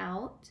pushing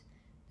out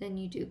than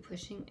you do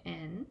pushing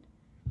in.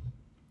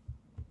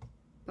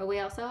 But we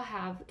also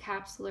have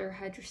capsular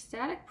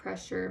hydrostatic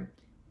pressure,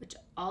 which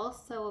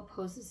also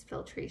opposes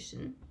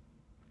filtration.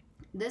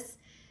 This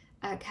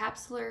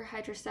capsular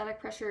hydrostatic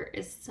pressure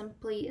is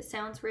simply, it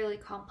sounds really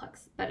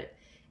complex, but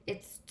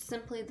it's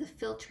simply the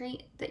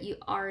filtrate that you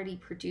already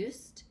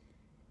produced.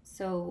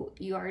 So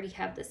you already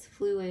have this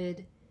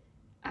fluid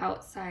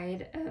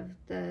outside of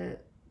the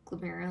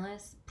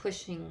glomerulus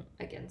pushing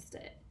against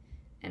it.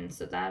 And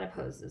so that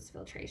opposes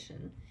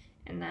filtration.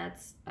 And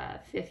that's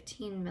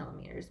 15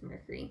 millimeters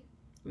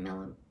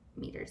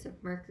of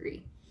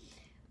mercury.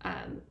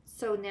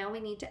 So now we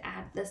need to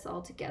add this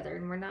all together,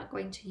 and we're not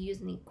going to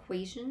use an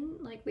equation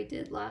like we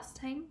did last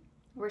time.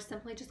 We're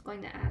simply just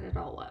going to add it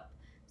all up.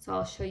 So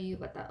I'll show you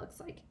what that looks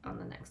like on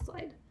the next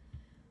slide.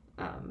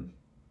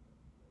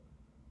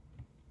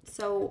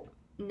 So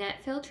net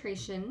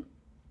filtration,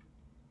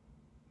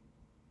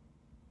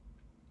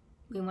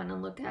 we want to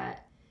look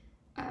at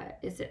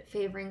is it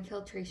favoring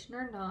filtration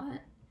or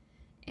not?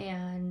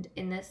 And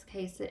in this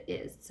case it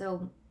is.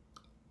 So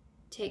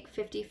take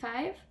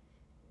 55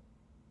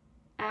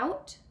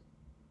 out,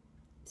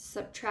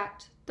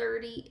 subtract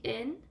 30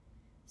 in,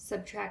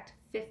 subtract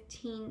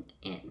 15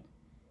 in,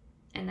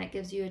 and that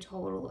gives you a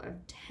total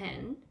of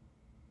 10,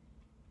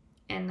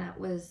 and that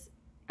was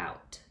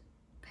out.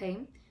 Okay,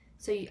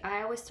 so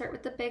I always start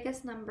with the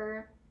biggest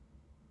number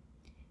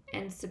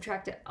and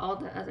subtract all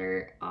the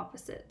other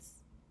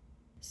opposites.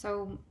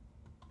 So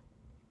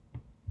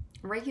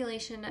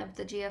regulation of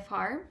the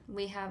GFR,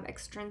 we have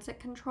extrinsic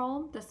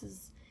control. This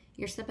is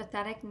your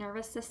sympathetic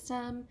nervous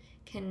system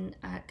can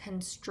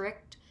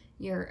constrict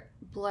your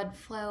blood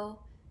flow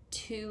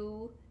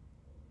to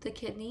the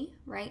kidney,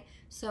 right?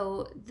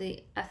 So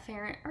the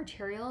afferent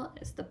arterial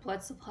is the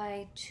blood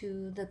supply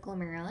to the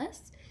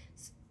glomerulus.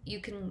 You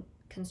can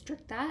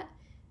constrict that.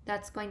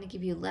 That's going to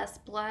give you less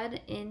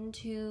blood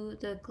into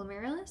the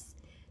glomerulus.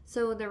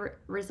 So the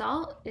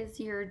result is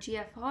your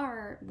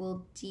GFR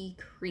will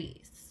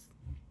decrease.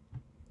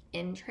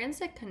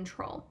 Intrinsic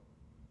control.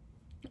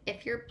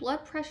 If your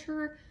blood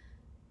pressure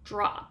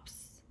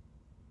drops,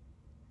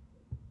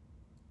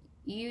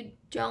 you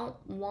don't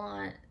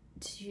want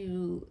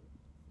to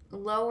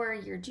lower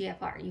your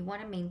GFR. You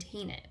want to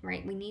maintain it,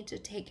 right? We need to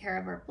take care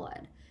of our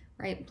blood,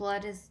 right?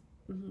 Blood is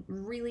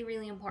really,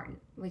 really important.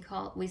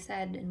 We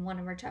said in one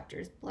of our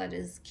chapters, blood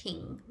is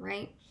king,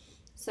 right?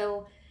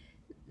 So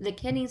the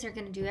kidneys are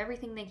going to do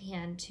everything they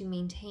can to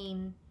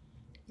maintain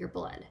your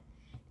blood.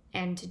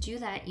 And to do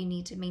that, you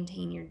need to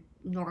maintain your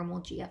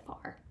normal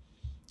GFR.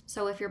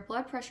 So if your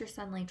blood pressure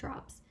suddenly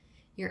drops,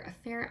 your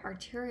afferent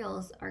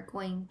arterioles are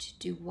going to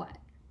do what?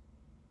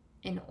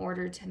 In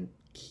order to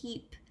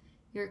keep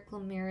your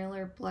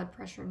glomerular blood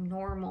pressure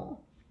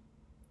normal,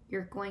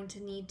 you're going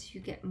to need to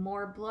get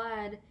more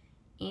blood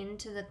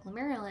into the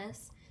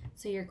glomerulus,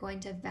 so you're going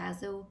to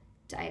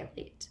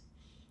vasodilate.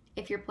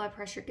 If your blood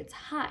pressure gets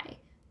high,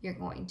 you're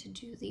going to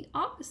do the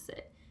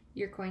opposite.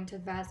 You're going to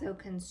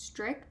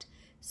vasoconstrict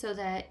so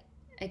that,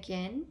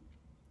 again,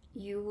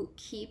 you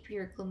keep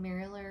your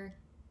glomerular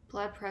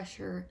blood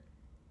pressure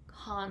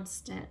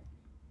constant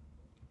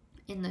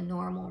in the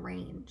normal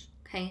range,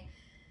 okay?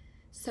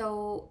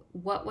 So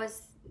what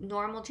was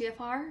normal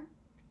GFR?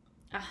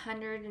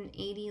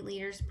 180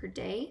 liters per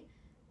day.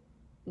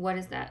 What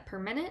is that per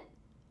minute?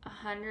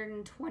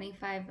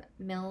 125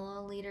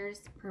 milliliters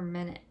per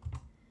minute.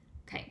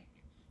 Okay,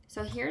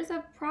 so here's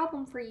a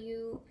problem for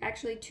you,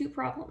 actually 2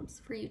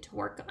 problems for you to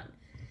work on.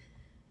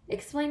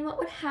 Explain what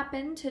would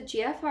happen to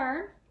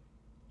GFR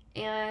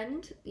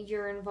and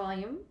urine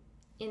volume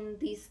in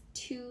these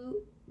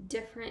 2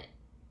 different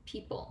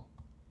people.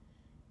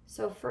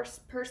 So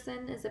first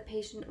person is a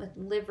patient with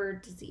liver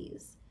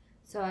disease.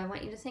 So I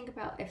want you to think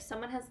about, if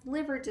someone has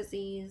liver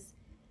disease,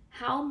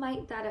 how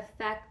might that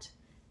affect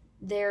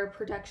their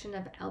production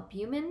of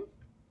albumin,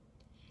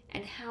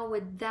 and how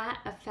would that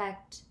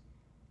affect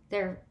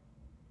their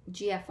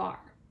GFR?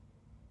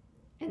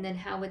 And then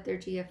how would their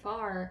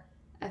GFR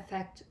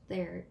affect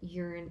their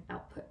urine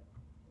output?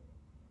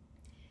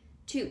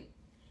 2,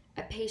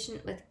 a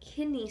patient with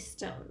kidney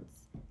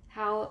stones.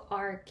 How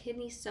are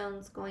kidney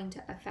stones going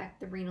to affect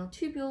the renal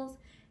tubules?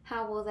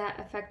 How will that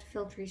affect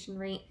filtration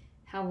rate?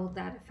 How will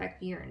that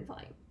affect urine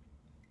volume?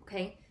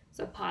 Okay,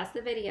 so pause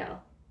the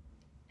video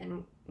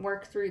and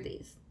work through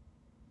these.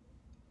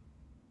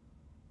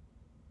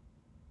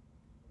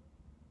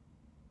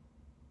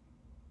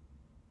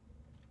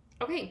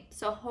 Okay,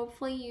 so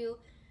hopefully you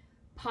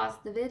pause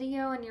the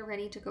video and you're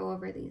ready to go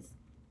over these.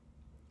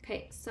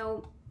 Okay,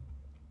 so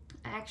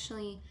I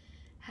actually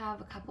have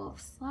a couple of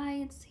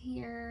slides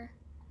here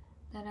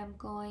that I'm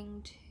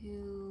going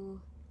to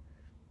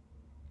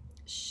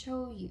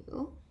show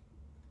you.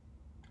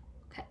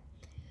 Okay,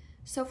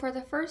 so for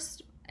the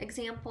first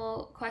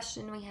example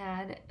question we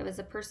had, it was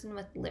a person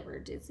with liver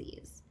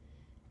disease.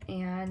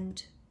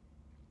 And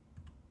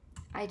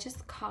I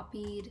just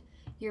copied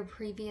your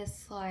previous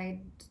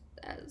slide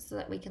so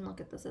that we can look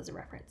at this as a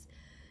reference.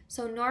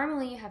 So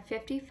normally you have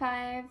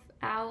 55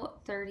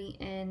 out, 30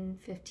 in,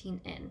 15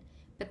 in.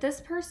 But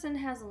this person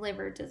has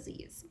liver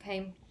disease,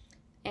 okay?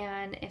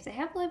 And if they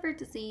have liver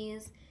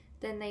disease,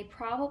 then they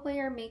probably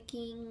are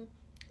making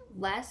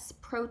less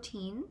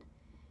protein.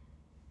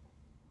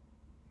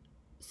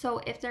 So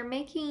if they're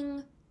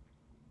making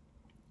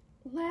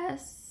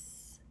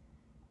less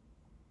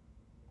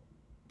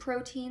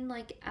protein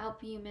like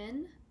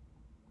albumin,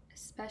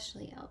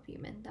 especially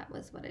albumin, that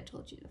was what I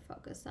told you to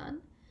focus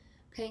on.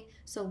 Okay,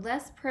 so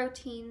less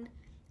protein,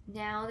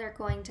 now they're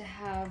going to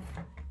have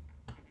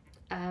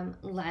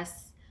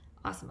less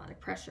osmotic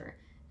pressure.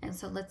 And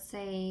so let's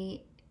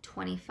say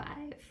 25,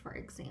 for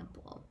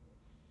example.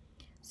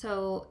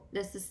 So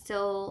this is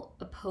still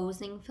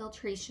opposing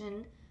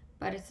filtration,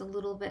 but it's a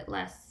little bit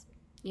less.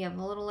 You have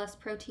a little less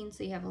protein,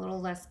 so you have a little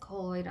less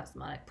colloid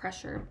osmotic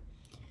pressure.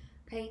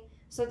 Okay,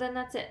 so then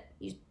that's it.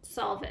 You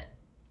solve it.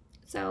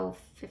 So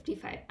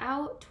 55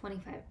 out,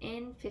 25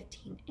 in,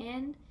 15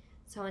 in.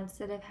 So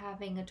instead of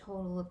having a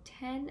total of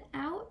 10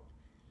 out,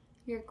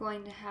 you're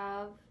going to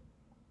have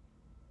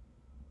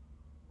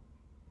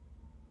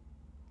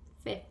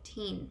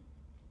 15.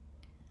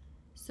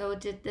 So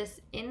did this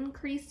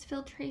increase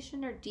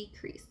filtration or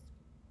decrease?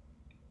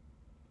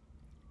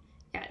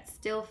 Yeah, it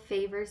still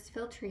favors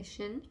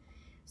filtration.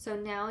 So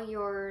now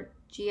your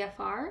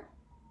GFR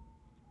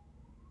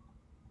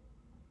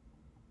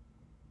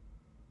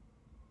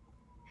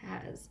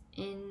has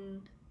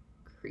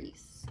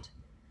increased.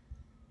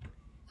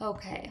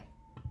 Okay,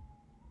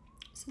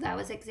 so that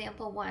was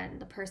example 1.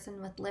 The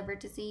person with liver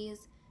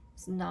disease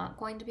is not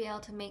going to be able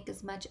to make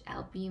as much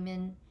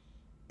albumin.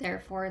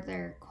 Therefore,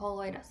 their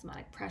colloid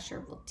osmotic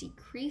pressure will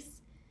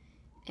decrease,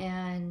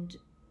 and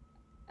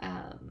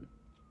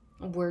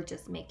we're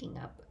just making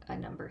up a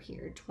number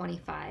here,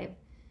 25.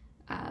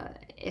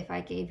 If I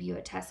gave you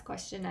a test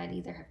question, I'd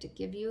either have to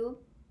give you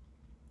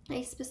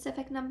a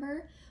specific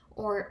number,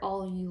 or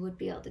all you would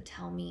be able to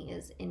tell me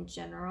is, in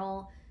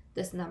general,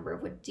 this number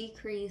would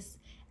decrease,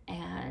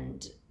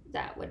 and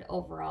that would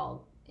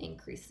overall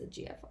increase the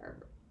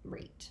GFR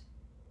rate,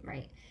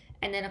 right?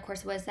 And then, of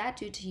course, what does that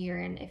do to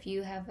urine? If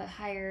you have a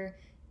higher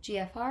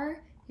GFR,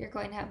 you're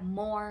going to have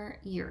more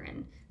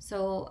urine.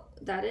 So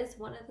that is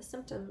one of the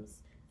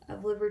symptoms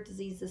of liver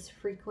disease, is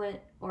frequent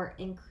or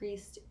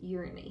increased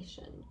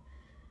urination.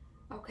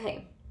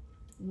 Okay,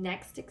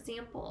 next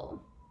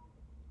example.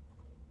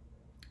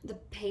 The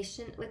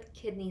patient with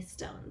kidney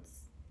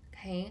stones,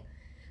 okay?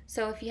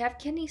 So if you have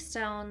kidney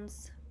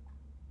stones,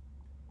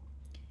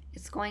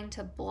 it's going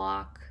to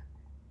block,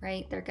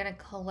 right? They're going to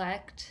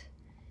collect.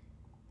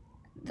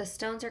 The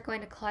stones are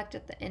going to collect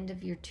at the end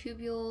of your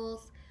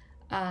tubules,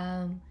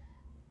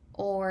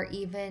 or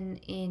even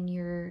in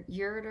your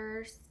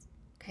ureters,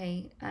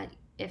 okay?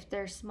 If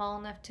they're small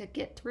enough to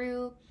get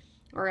through,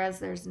 or as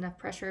there's enough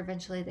pressure,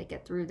 eventually they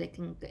get through, they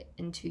can get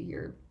into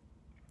your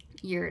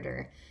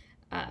ureter.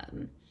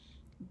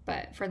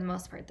 but for the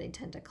most part, they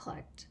tend to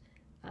collect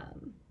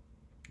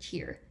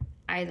here.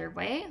 Either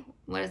way,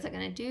 what is it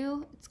going to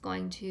do? It's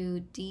going to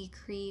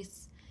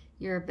decrease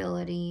your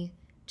ability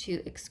to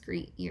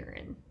excrete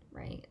urine,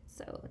 right?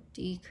 So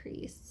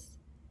decrease.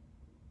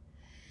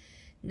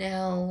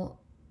 Now,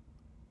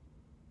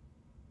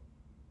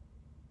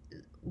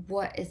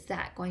 what is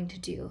that going to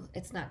do?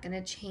 It's not going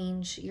to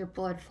change your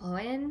blood flow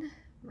in,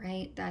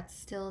 right? That's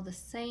still the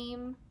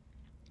same.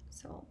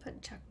 So I'll put a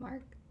check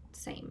mark,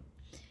 same.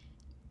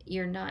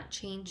 You're not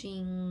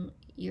changing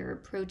your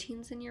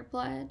proteins in your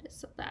blood,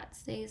 so that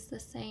stays the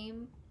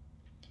same.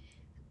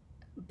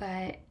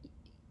 But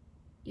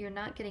you're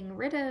not getting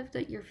rid of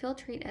your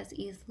filtrate as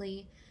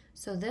easily,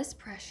 so this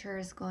pressure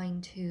is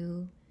going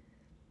to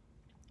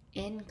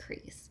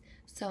increase.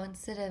 So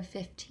instead of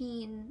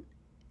 15,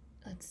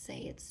 let's say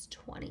it's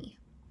 20.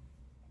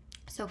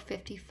 So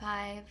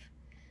 55,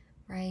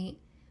 right,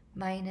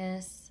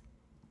 minus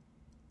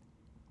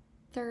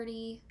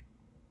 30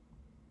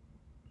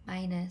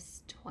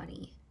 minus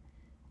 20.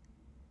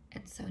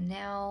 And so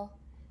now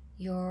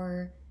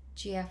your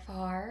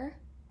GFR,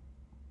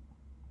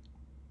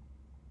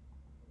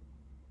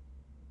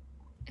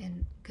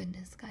 and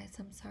goodness guys,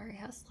 I'm sorry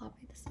how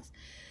sloppy this is.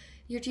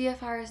 Your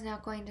GFR is now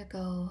going to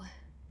go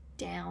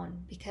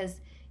down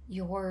because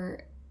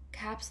your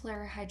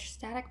capsular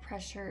hydrostatic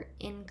pressure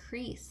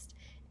increased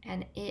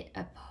and it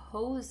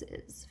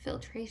opposes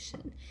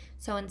filtration.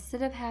 So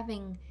instead of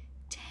having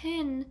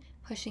 10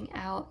 pushing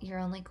out, you're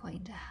only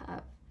going to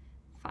have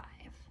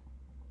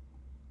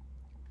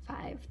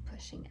 5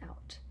 pushing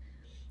out.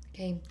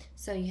 Okay,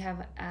 so you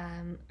have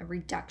a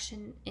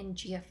reduction in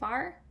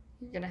GFR.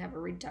 You're going to have a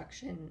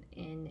reduction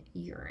in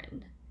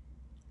urine.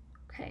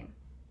 Okay,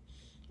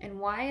 and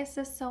why is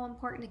this so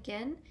important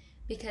again?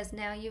 Because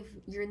now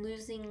you're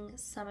losing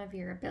some of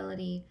your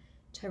ability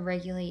to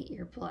regulate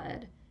your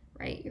blood,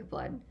 right? Your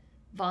blood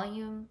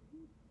volume,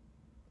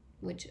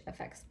 which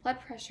affects blood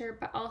pressure,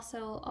 but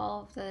also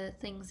all of the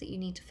things that you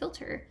need to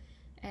filter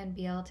and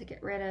be able to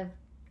get rid of.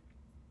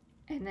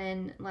 And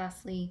then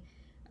lastly,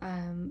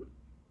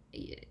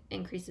 it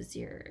increases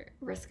your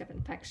risk of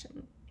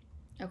infection.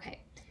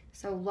 Okay,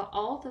 so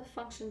all the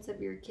functions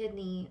of your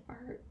kidney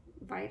are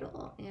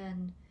vital,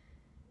 and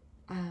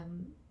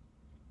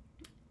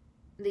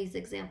these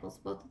examples,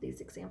 both of these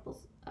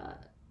examples,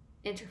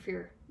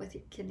 interfere with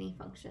your kidney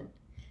function.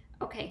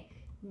 Okay,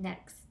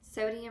 next,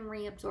 sodium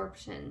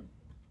reabsorption.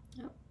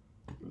 Oh,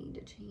 I need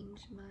to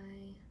change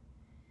my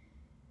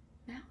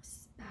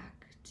mouse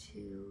back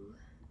to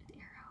an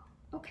arrow.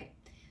 Okay,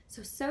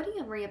 so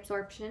sodium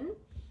reabsorption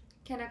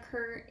can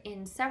occur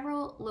in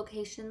several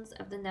locations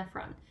of the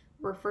nephron.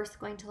 We're first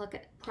going to look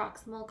at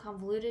proximal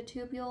convoluted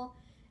tubule,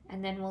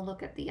 and then we'll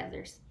look at the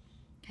others.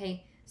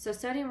 Okay, so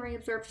sodium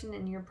reabsorption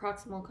in your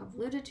proximal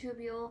convoluted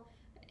tubule,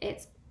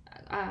 it's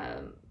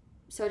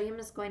sodium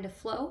is going to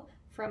flow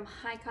from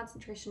high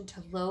concentration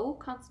to low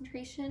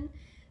concentration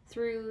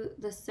through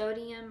the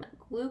sodium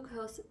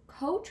glucose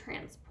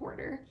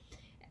co-transporter,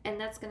 and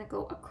that's going to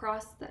go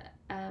across the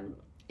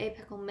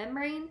apical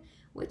membrane,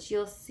 which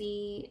you'll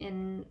see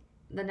in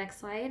the next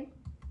slide.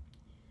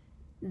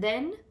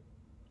 Then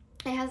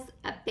it has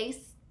a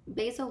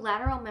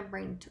basolateral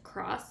membrane to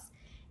cross,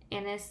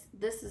 and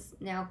this is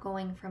now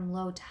going from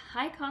low to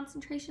high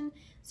concentration,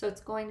 so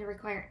it's going to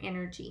require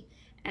energy.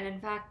 And in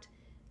fact,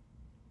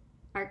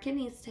 our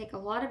kidneys take a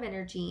lot of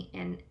energy,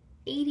 and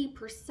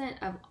 80%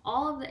 of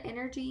all of the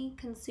energy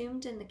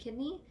consumed in the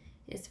kidney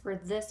is for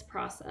this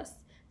process,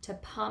 to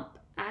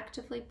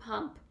actively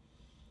pump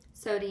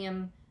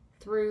sodium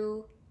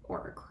through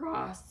or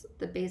across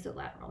the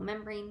basolateral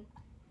membrane.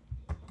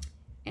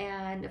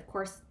 And of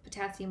course,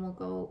 potassium will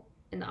go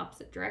in the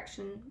opposite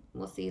direction.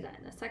 We'll see that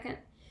in a second.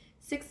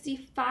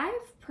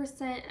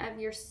 65% of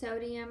your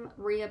sodium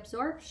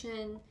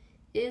reabsorption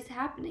is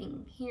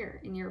happening here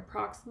in your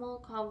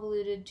proximal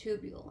convoluted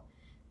tubule.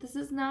 This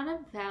is not a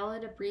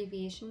valid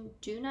abbreviation.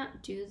 Do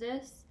not do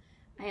this.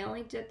 I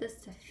only did this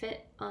to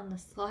fit on the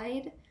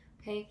slide,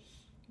 okay?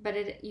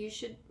 But you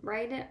should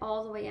write it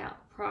all the way out.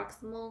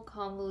 Proximal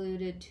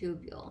convoluted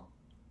tubule,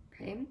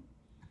 okay?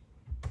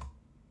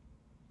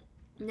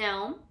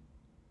 Now,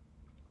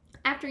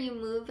 after you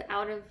move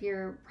out of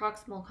your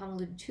proximal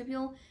convoluted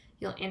tubule,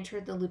 you'll enter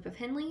the loop of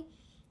Henle.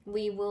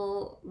 We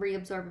will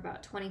reabsorb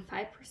about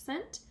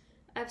 25%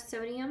 of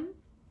sodium,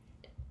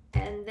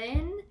 and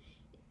then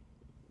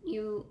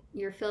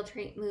your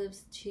filtrate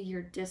moves to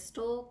your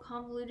distal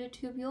convoluted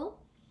tubule,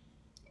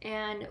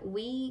 and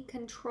we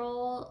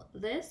control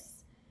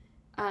this.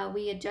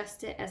 We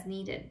adjust it as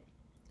needed.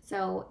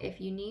 So if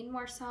you need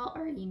more salt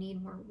or you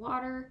need more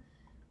water,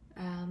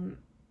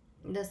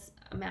 this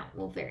amount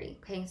will vary.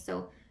 Okay,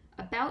 so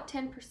about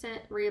 10%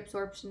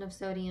 reabsorption of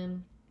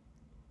sodium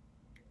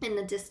in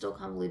the distal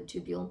convoluted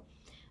tubule.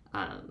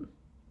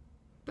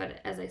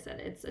 But as I said,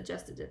 it's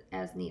adjusted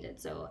as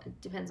needed. So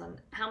it depends on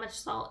how much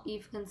salt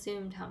you've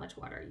consumed, how much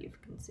water you've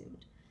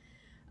consumed.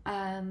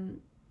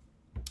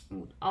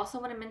 Also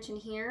want to mention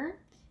here,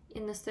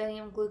 in the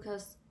sodium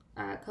glucose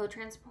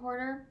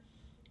co-transporter,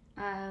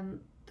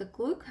 the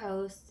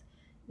glucose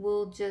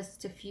will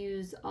just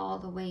diffuse all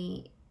the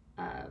way,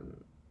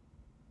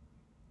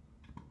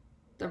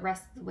 the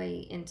rest of the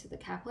way into the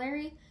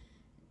capillary.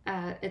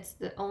 It's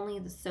only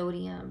the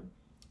sodium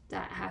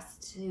that has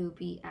to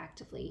be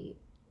actively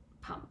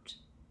pumped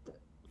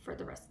for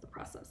the rest of the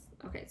process.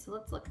 Okay, so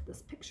let's look at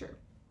this picture.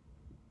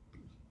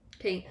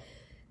 Okay,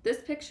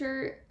 this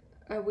picture,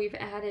 we've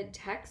added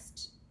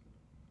text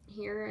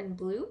here in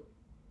blue,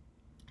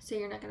 so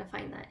you're not going to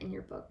find that in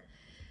your book.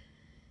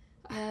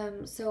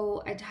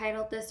 So I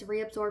titled this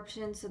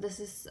Reabsorption. So this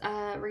is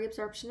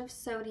reabsorption of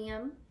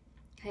sodium.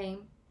 Okay,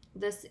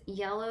 this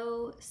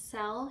yellow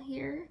cell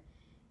here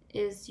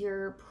is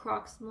your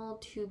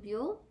proximal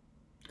tubule,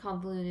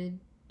 convoluted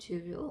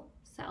tubule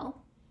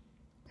cell.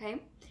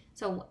 Okay,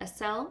 so a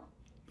cell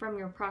from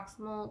your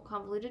proximal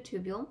convoluted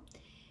tubule.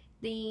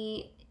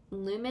 The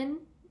lumen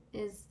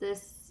is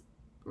this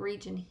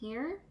region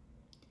here.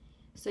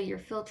 So your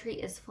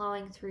filtrate is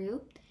flowing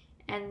through,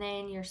 and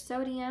then your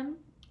sodium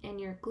and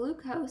your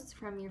glucose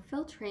from your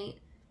filtrate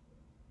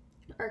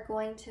are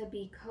going to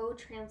be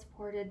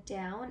co-transported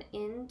down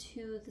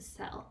into the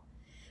cell.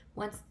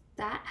 Once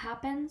that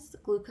happens,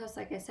 glucose,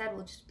 like I said,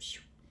 will just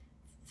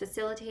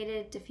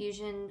facilitated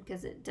diffusion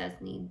because it does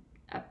need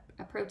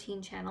a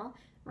protein channel,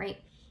 right?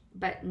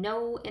 But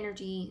no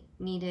energy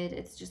needed.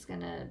 It's just going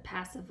to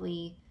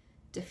passively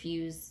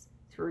diffuse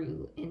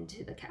through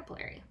into the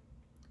capillary.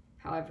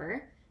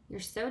 However, your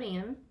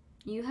sodium,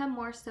 you have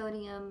more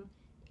sodium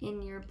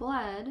in your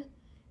blood,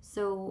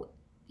 so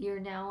you're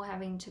now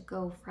having to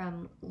go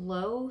from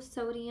low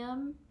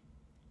sodium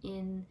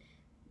in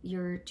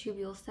your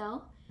tubule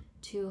cell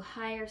to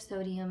higher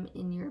sodium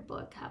in your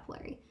blood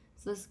capillary.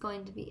 So this is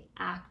going to be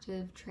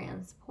active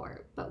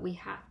transport, but we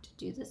have to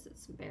do this.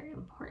 It's very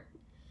important.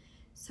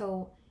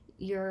 So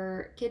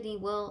your kidney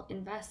will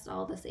invest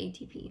all this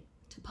ATP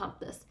to pump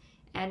this.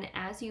 And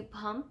as you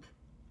pump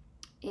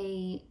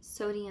a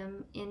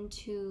sodium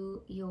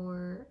into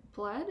your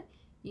blood,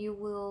 you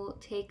will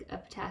take a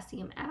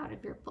potassium out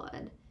of your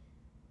blood.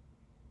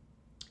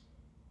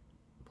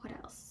 What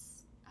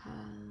else?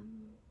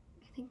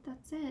 I think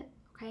that's it.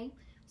 Okay,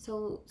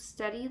 so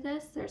study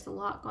this. There's a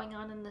lot going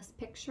on in this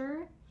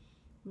picture.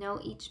 Know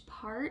each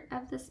part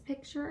of this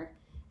picture,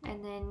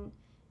 and then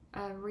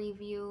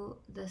review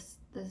the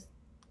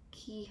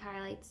key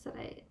highlights that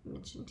I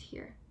mentioned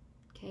here.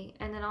 Okay,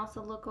 and then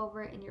also look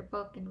over it in your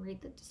book and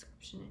read the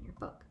description in your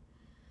book.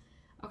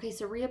 Okay,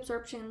 so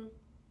reabsorption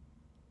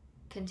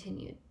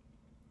continued.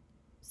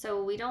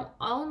 So we don't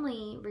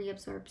only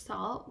reabsorb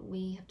salt,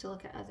 we have to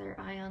look at other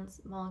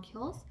ions,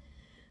 molecules.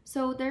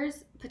 So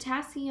there's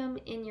potassium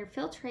in your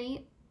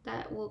filtrate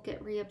that will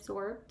get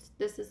reabsorbed.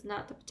 This is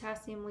not the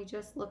potassium we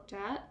just looked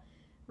at,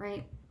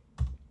 right?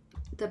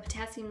 The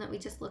potassium that we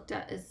just looked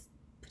at is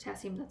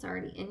potassium that's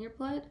already in your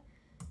blood.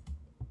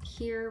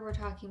 Here we're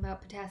talking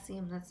about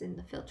potassium that's in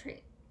the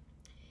filtrate.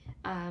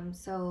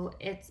 So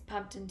it's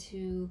pumped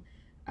into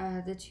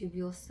the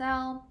tubule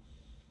cell.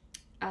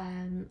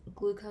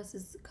 Glucose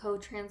is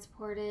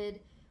co-transported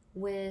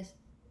with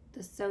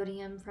the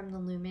sodium from the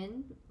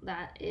lumen.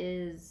 That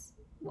is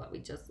what we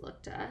just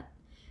looked at.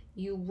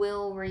 You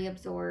will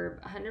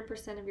reabsorb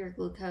 100% of your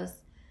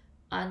glucose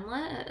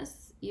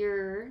unless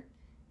your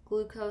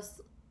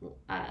glucose,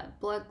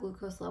 blood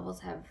glucose levels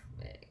have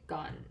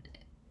gone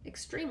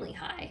extremely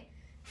high,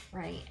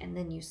 right? And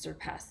then you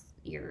surpass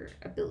your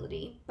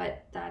ability,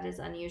 but that is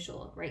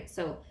unusual, right?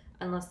 So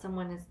unless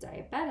someone is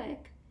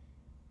diabetic,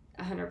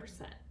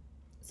 100%.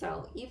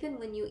 So even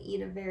when you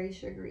eat a very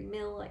sugary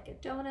meal like a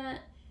donut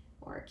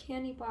or a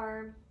candy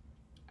bar,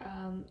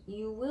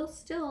 you will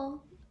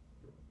still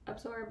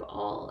absorb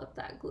all of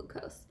that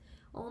glucose.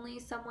 Only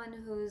someone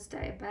who's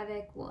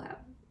diabetic will have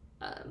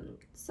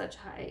such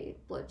high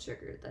blood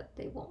sugar that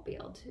they won't be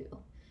able to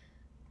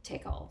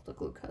take all of the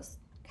glucose,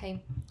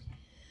 okay?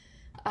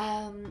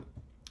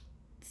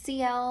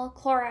 Cl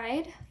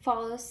chloride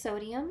follows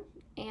sodium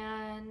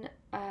and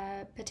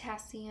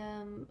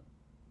potassium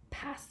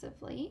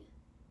passively.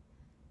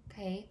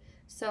 Okay,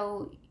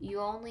 so you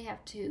only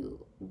have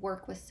to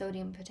work with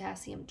sodium,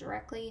 potassium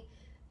directly,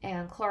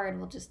 and chloride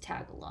will just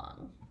tag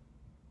along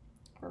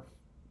or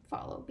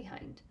follow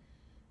behind.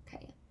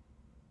 Okay.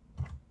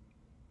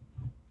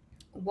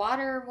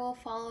 Water will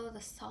follow the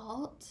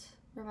salt.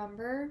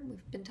 Remember,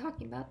 we've been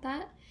talking about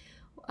that.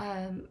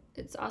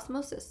 It's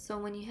osmosis. So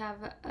when you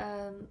have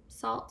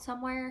salt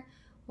somewhere,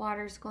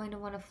 water is going to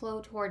want to flow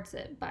towards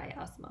it by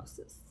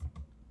osmosis.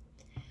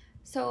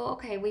 So,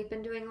 okay, we've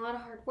been doing a lot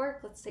of hard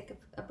work. Let's take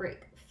a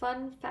break.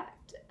 Fun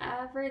fact,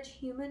 average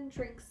human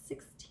drinks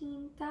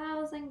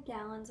 16,000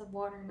 gallons of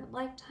water in a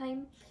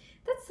lifetime.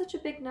 That's such a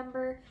big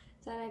number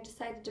that I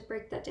decided to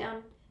break that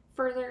down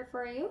further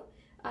for you.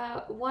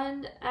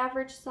 One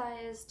average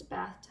sized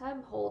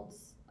bathtub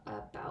holds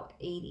about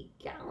 80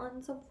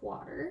 gallons of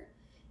water.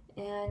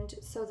 And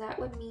so that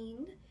would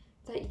mean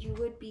that you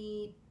would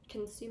be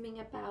consuming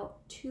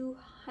about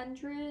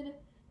 200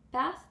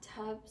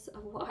 bathtubs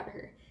of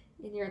water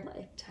in your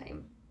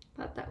lifetime.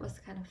 Thought that was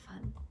kind of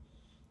fun.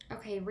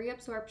 Okay,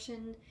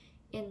 reabsorption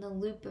in the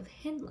loop of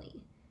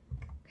Henle.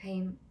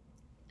 Okay,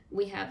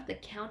 We have the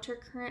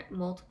countercurrent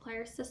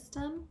multiplier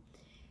system.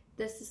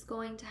 This is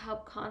going to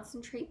help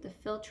concentrate the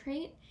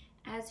filtrate.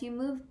 As you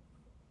move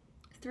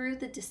through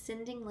the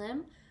descending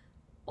limb,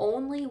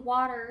 only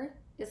water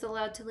is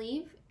allowed to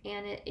leave,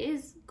 and it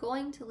is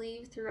going to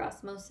leave through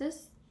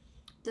osmosis.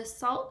 The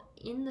salt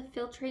in the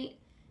filtrate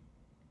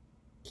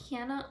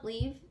cannot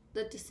leave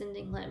the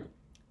descending limb,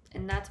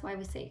 and that's why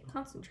we say it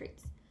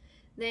concentrates.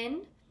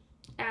 Then,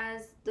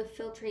 as the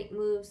filtrate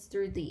moves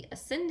through the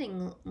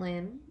ascending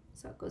limb,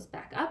 so it goes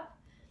back up,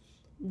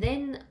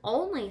 then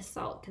only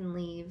salt can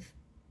leave,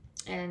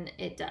 and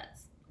it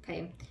does,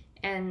 okay?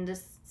 And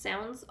this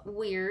sounds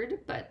weird,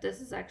 but this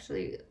is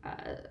actually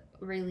a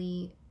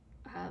really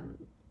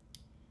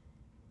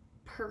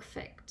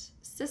perfect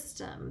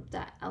system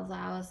that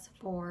allows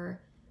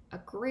for a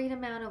great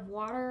amount of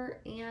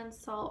water and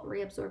salt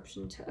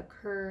reabsorption to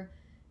occur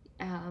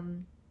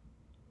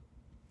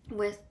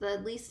with the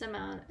least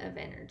amount of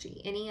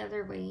energy. Any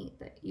other way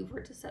that you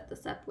were to set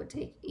this up would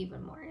take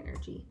even more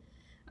energy.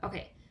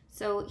 Okay,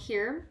 so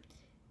here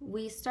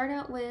we start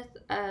out with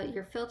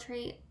your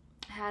filtrate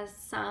has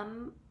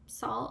some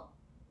salt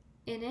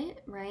in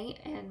it, right,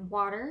 and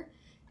water.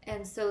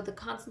 And so the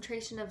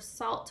concentration of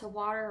salt to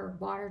water or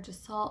water to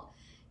salt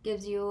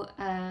gives you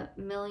a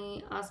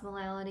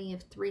milliosmolality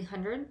of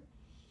 300.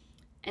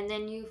 And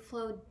then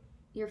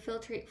your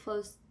filtrate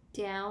flows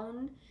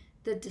down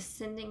the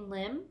descending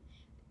limb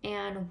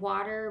and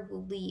water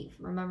will leave.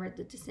 Remember,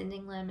 the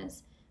descending limb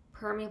is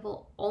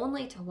permeable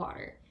only to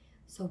water.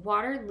 So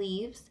water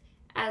leaves.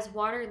 As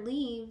water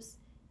leaves,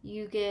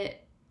 you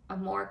get a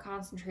more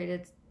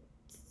concentrated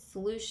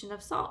solution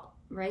of salt,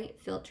 right?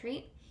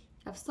 Filtrate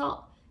of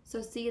salt.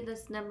 So see,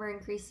 this number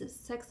increases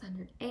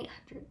 600,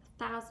 800,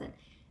 1,000.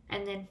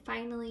 And then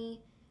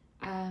finally,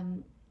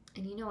 and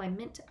you know, I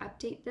meant to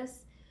update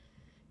this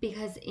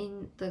because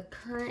in the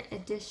current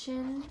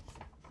edition,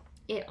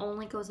 it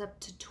only goes up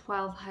to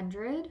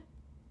 1,200.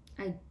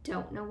 I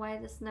don't know why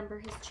this number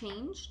has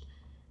changed,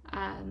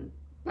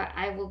 but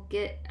I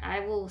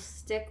will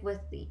stick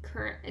with the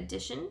current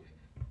edition.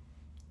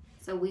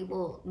 So we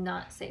will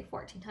not say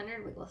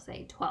 1,400, we will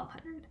say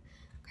 1,200,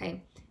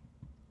 okay?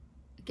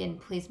 Again,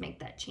 please make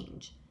that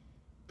change.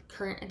 The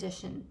current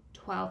edition,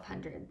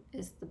 1,200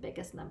 is the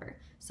biggest number.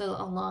 So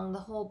along the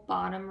whole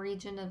bottom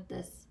region of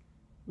this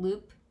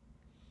loop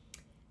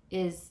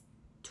is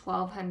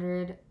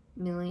 1,200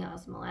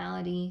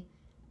 milliosmolality.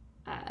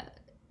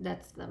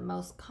 That's the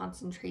most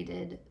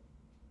concentrated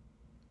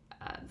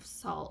of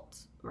salt,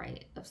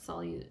 right? Of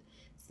solute.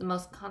 It's the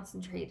most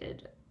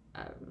concentrated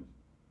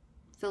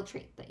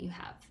filtrate that you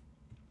have.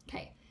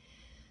 Okay.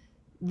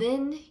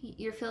 Then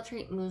your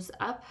filtrate moves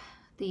up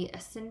the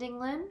ascending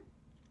limb,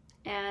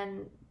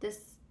 and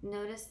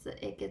notice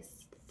that it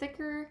gets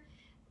thicker.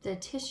 The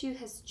tissue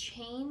has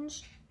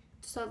changed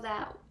so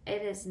that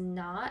it is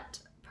not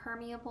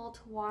permeable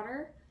to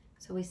water.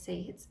 So we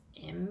say it's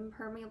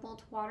impermeable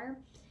to water.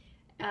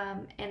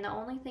 And the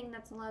only thing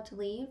that's allowed to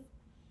leave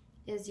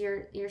is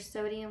your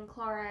sodium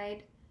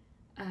chloride.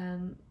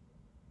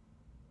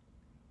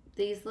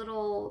 These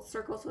little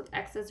circles with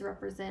X's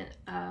represent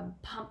a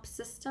pump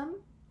system,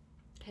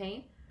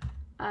 okay?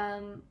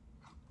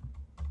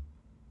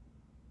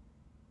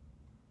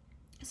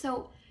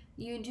 So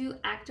you do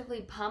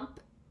actively pump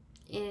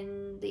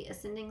in the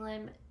ascending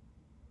limb.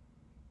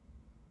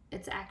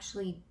 It's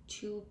actually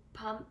two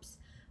pumps.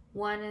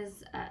 One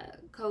is a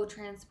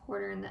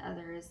co-transporter and the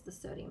other is the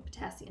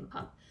sodium-potassium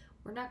pump.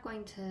 We're not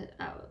going to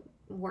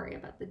worry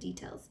about the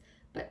details,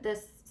 but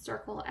this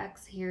circle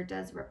X here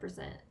does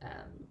represent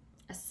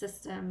a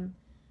system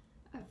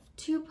of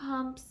two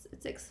pumps.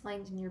 It's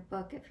explained in your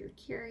book if you're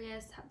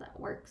curious how that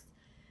works.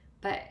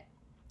 But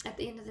at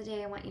the end of the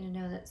day, I want you to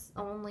know that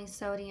only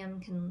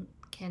sodium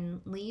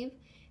can leave.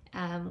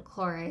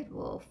 Chloride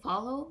will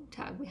follow,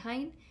 tag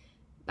behind,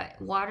 but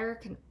water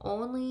can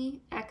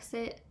only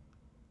exit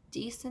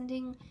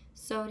descending.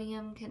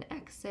 Sodium can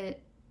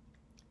exit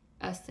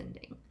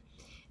ascending.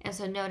 And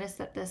so notice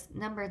that this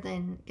number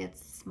then gets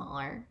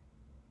smaller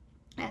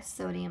as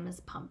sodium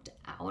is pumped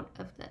out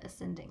of the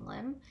ascending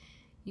limb.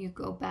 You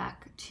go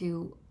back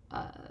to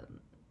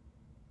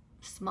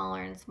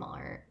smaller and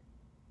smaller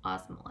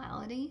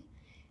osmolality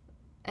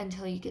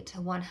until you get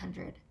to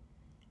 100.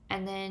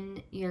 And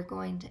then you're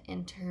going to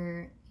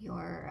enter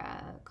your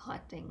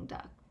collecting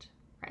duct,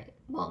 right?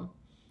 Well,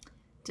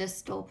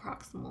 distal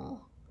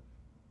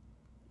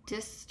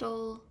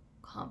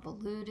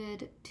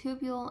convoluted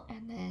tubule,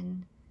 and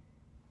then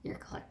your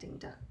collecting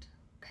duct,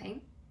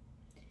 okay?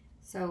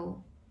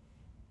 So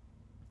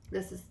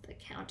this is the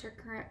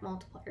countercurrent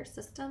multiplier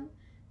system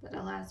that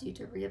allows you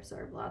to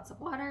reabsorb lots of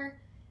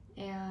water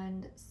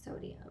and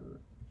sodium.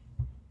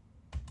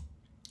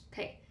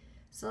 Okay,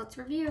 so let's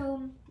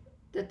review.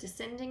 The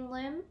descending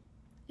limb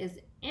is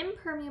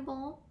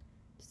impermeable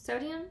to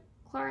sodium,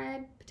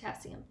 chloride,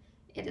 potassium.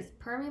 It is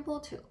permeable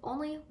to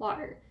only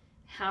water.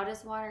 How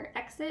does water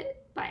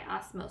exit? By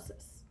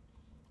osmosis.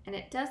 And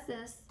it does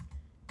this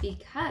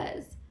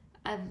because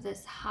of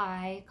this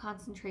high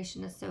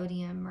concentration of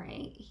sodium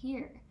right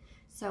here.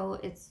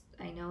 So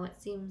I know it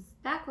seems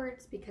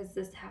backwards because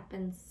this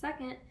happens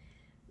second,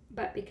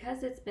 but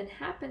because it's been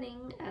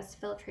happening as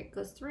filtrate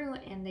goes through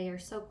and they are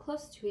so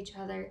close to each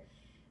other,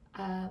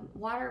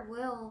 water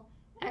will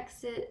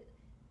exit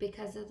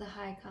because of the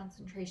high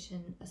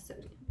concentration of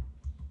sodium.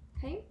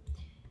 Okay,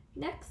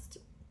 next,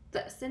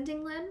 the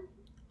ascending limb,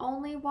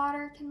 only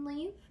water can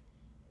leave.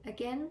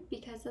 Again,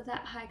 because of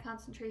that high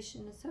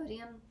concentration of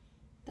sodium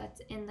that's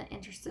in the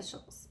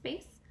interstitial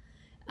space.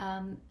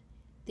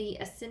 The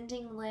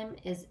ascending limb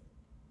is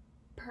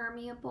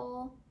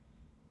permeable.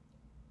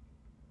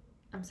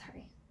 I'm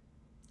sorry,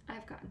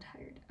 I've gotten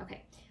tired.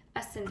 Okay,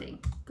 ascending,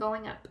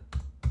 going up,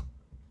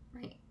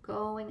 right?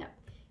 Going up.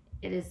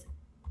 It is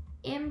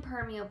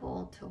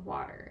impermeable to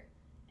water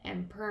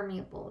and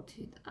permeable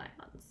to the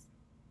ions.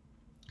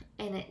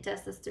 And it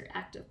does this through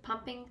active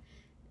pumping.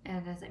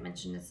 And as I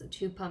mentioned, it's a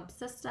 2-pump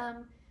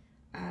system.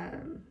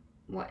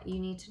 What you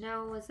need to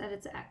know is that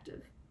it's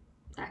active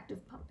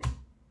pumping.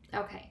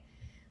 Okay,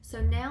 so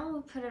now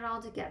we put it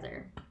all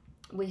together.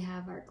 We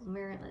have our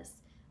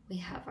glomerulus, we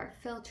have our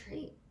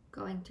filtrate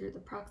going through the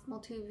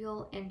proximal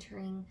tubule,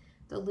 entering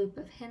the loop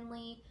of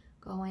Henle,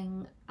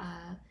 going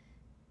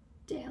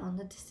down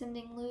the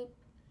descending loop,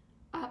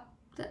 up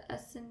the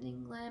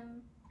ascending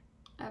limb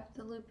of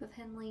the loop of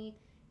Henle,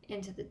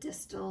 into the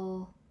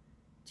distal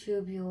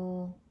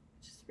tubule,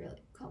 which is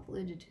really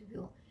convoluted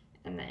tubule,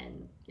 and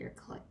then your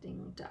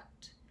collecting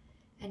duct.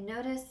 And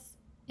notice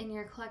in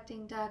your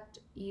collecting duct,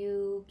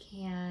 you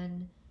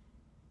can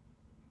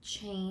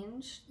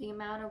change the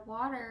amount of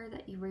water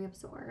that you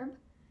reabsorb,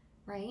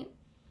 right?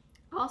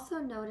 Also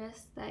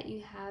notice that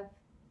you have,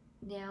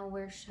 now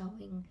we're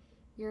showing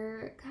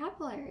your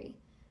capillary.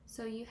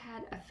 So you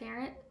had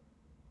afferent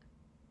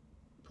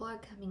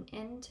blood coming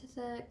into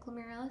the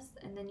glomerulus,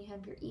 and then you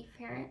have your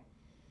efferent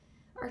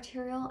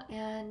arterial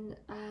and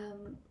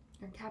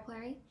your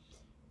capillary,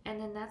 and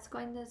then that's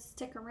going to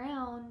stick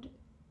around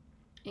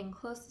in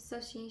close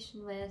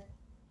association with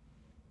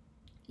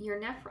your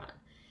nephron.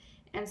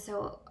 And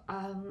so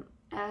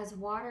as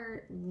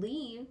water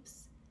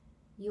leaves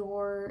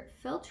your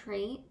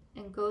filtrate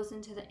and goes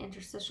into the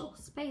interstitial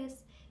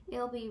space,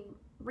 it'll be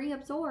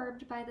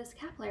reabsorbed by this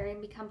capillary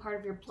and become part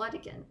of your blood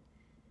again.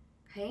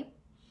 Okay,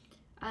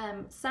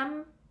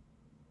 some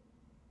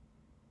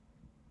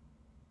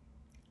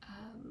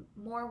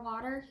more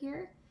water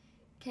here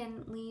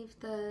can leave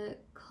the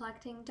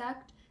collecting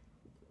duct,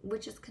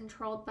 which is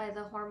controlled by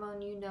the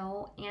hormone, you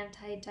know,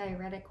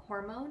 antidiuretic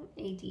hormone,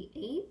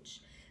 ADH.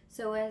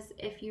 So as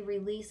if you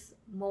release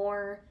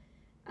more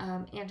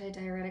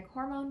antidiuretic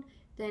hormone,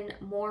 then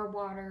more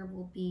water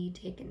will be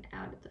taken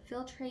out of the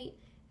filtrate,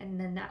 and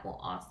then that will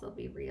also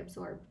be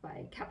reabsorbed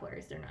by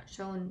capillaries. They're not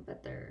shown,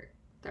 but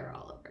they're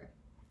all over.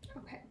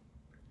 Okay,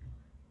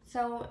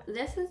 so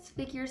this is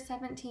figure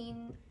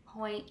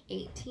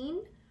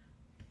 17.18,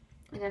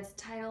 and it's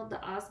titled The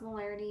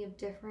Osmolarity of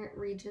Different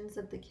Regions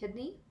of the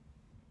Kidney.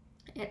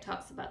 It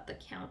talks about the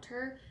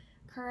counter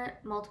current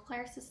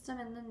multiplier system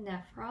in the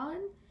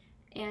nephron,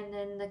 and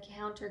then the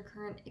counter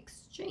current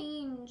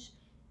exchange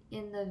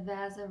in the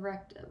vasa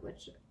recta,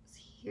 which is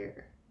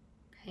here.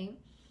 Okay,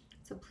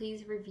 so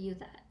please review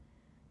that.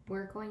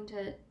 We're going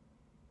to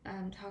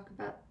talk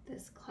about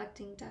this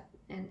collecting duct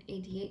and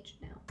ADH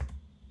now.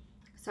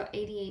 So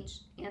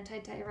ADH,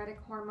 antidiuretic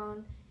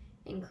hormone,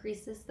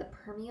 increases the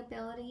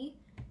permeability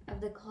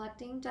of the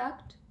collecting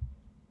duct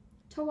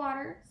to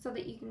water so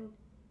that you can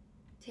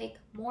take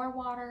more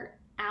water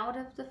out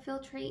of the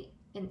filtrate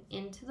and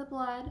into the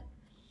blood.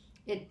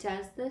 It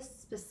does this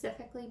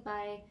specifically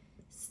by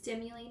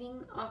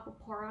stimulating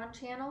aquaporin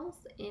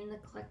channels in the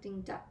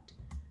collecting duct.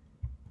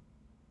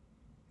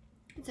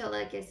 So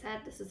like I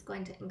said, this is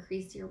going to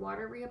increase your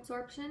water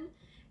reabsorption,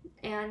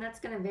 and that's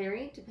going to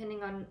vary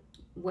depending on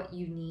what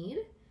you need.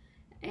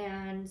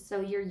 And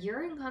so your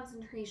urine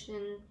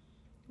concentration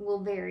will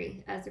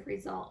vary as a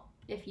result.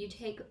 If you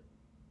take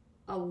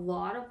a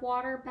lot of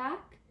water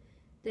back,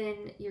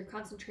 then your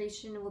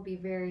concentration will be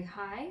very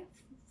high,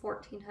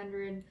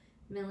 1400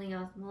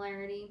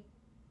 milliosmolarity.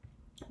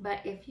 But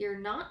if you're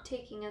not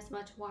taking as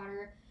much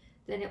water,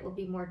 then it will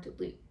be more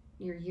dilute.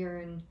 Your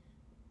urine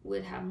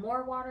would have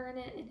more water in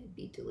it and it'd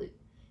be dilute.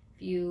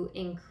 If you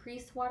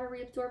increase water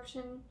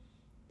reabsorption,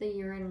 the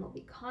urine will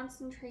be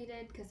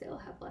concentrated because it'll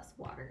have less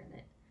water in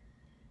it.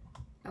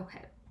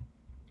 Okay,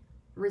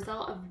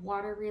 result of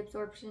water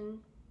reabsorption,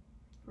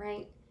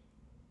 right?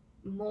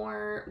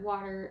 More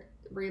water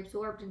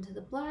reabsorbed into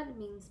the blood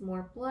means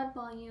more blood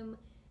volume,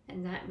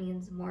 and that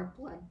means more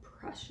blood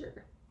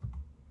pressure.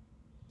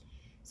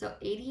 So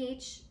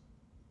ADH,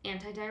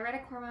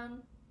 antidiuretic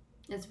hormone,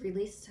 is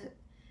released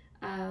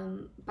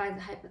by the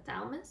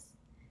hypothalamus.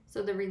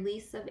 So the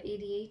release of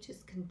ADH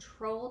is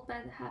controlled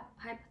by the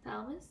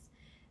hypothalamus.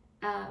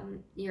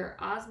 Your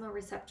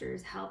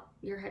osmoreceptors help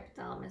your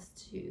hypothalamus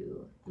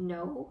to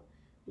know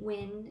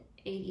when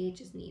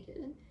ADH is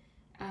needed.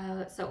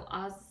 So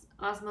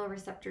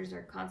osmoreceptors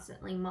are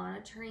constantly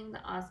monitoring the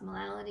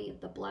osmolality of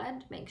the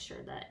blood to make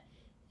sure that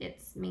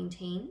it's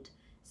maintained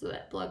so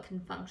that blood can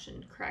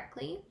function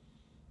correctly.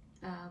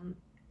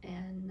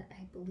 And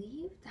I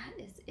believe that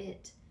is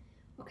it.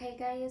 Okay,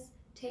 guys,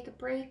 take a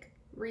break,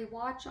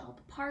 rewatch all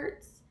the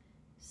parts,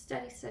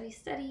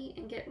 study,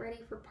 and get ready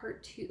for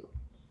part 2.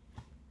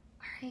 All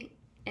right,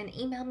 and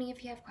email me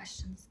if you have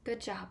questions.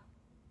 Good job.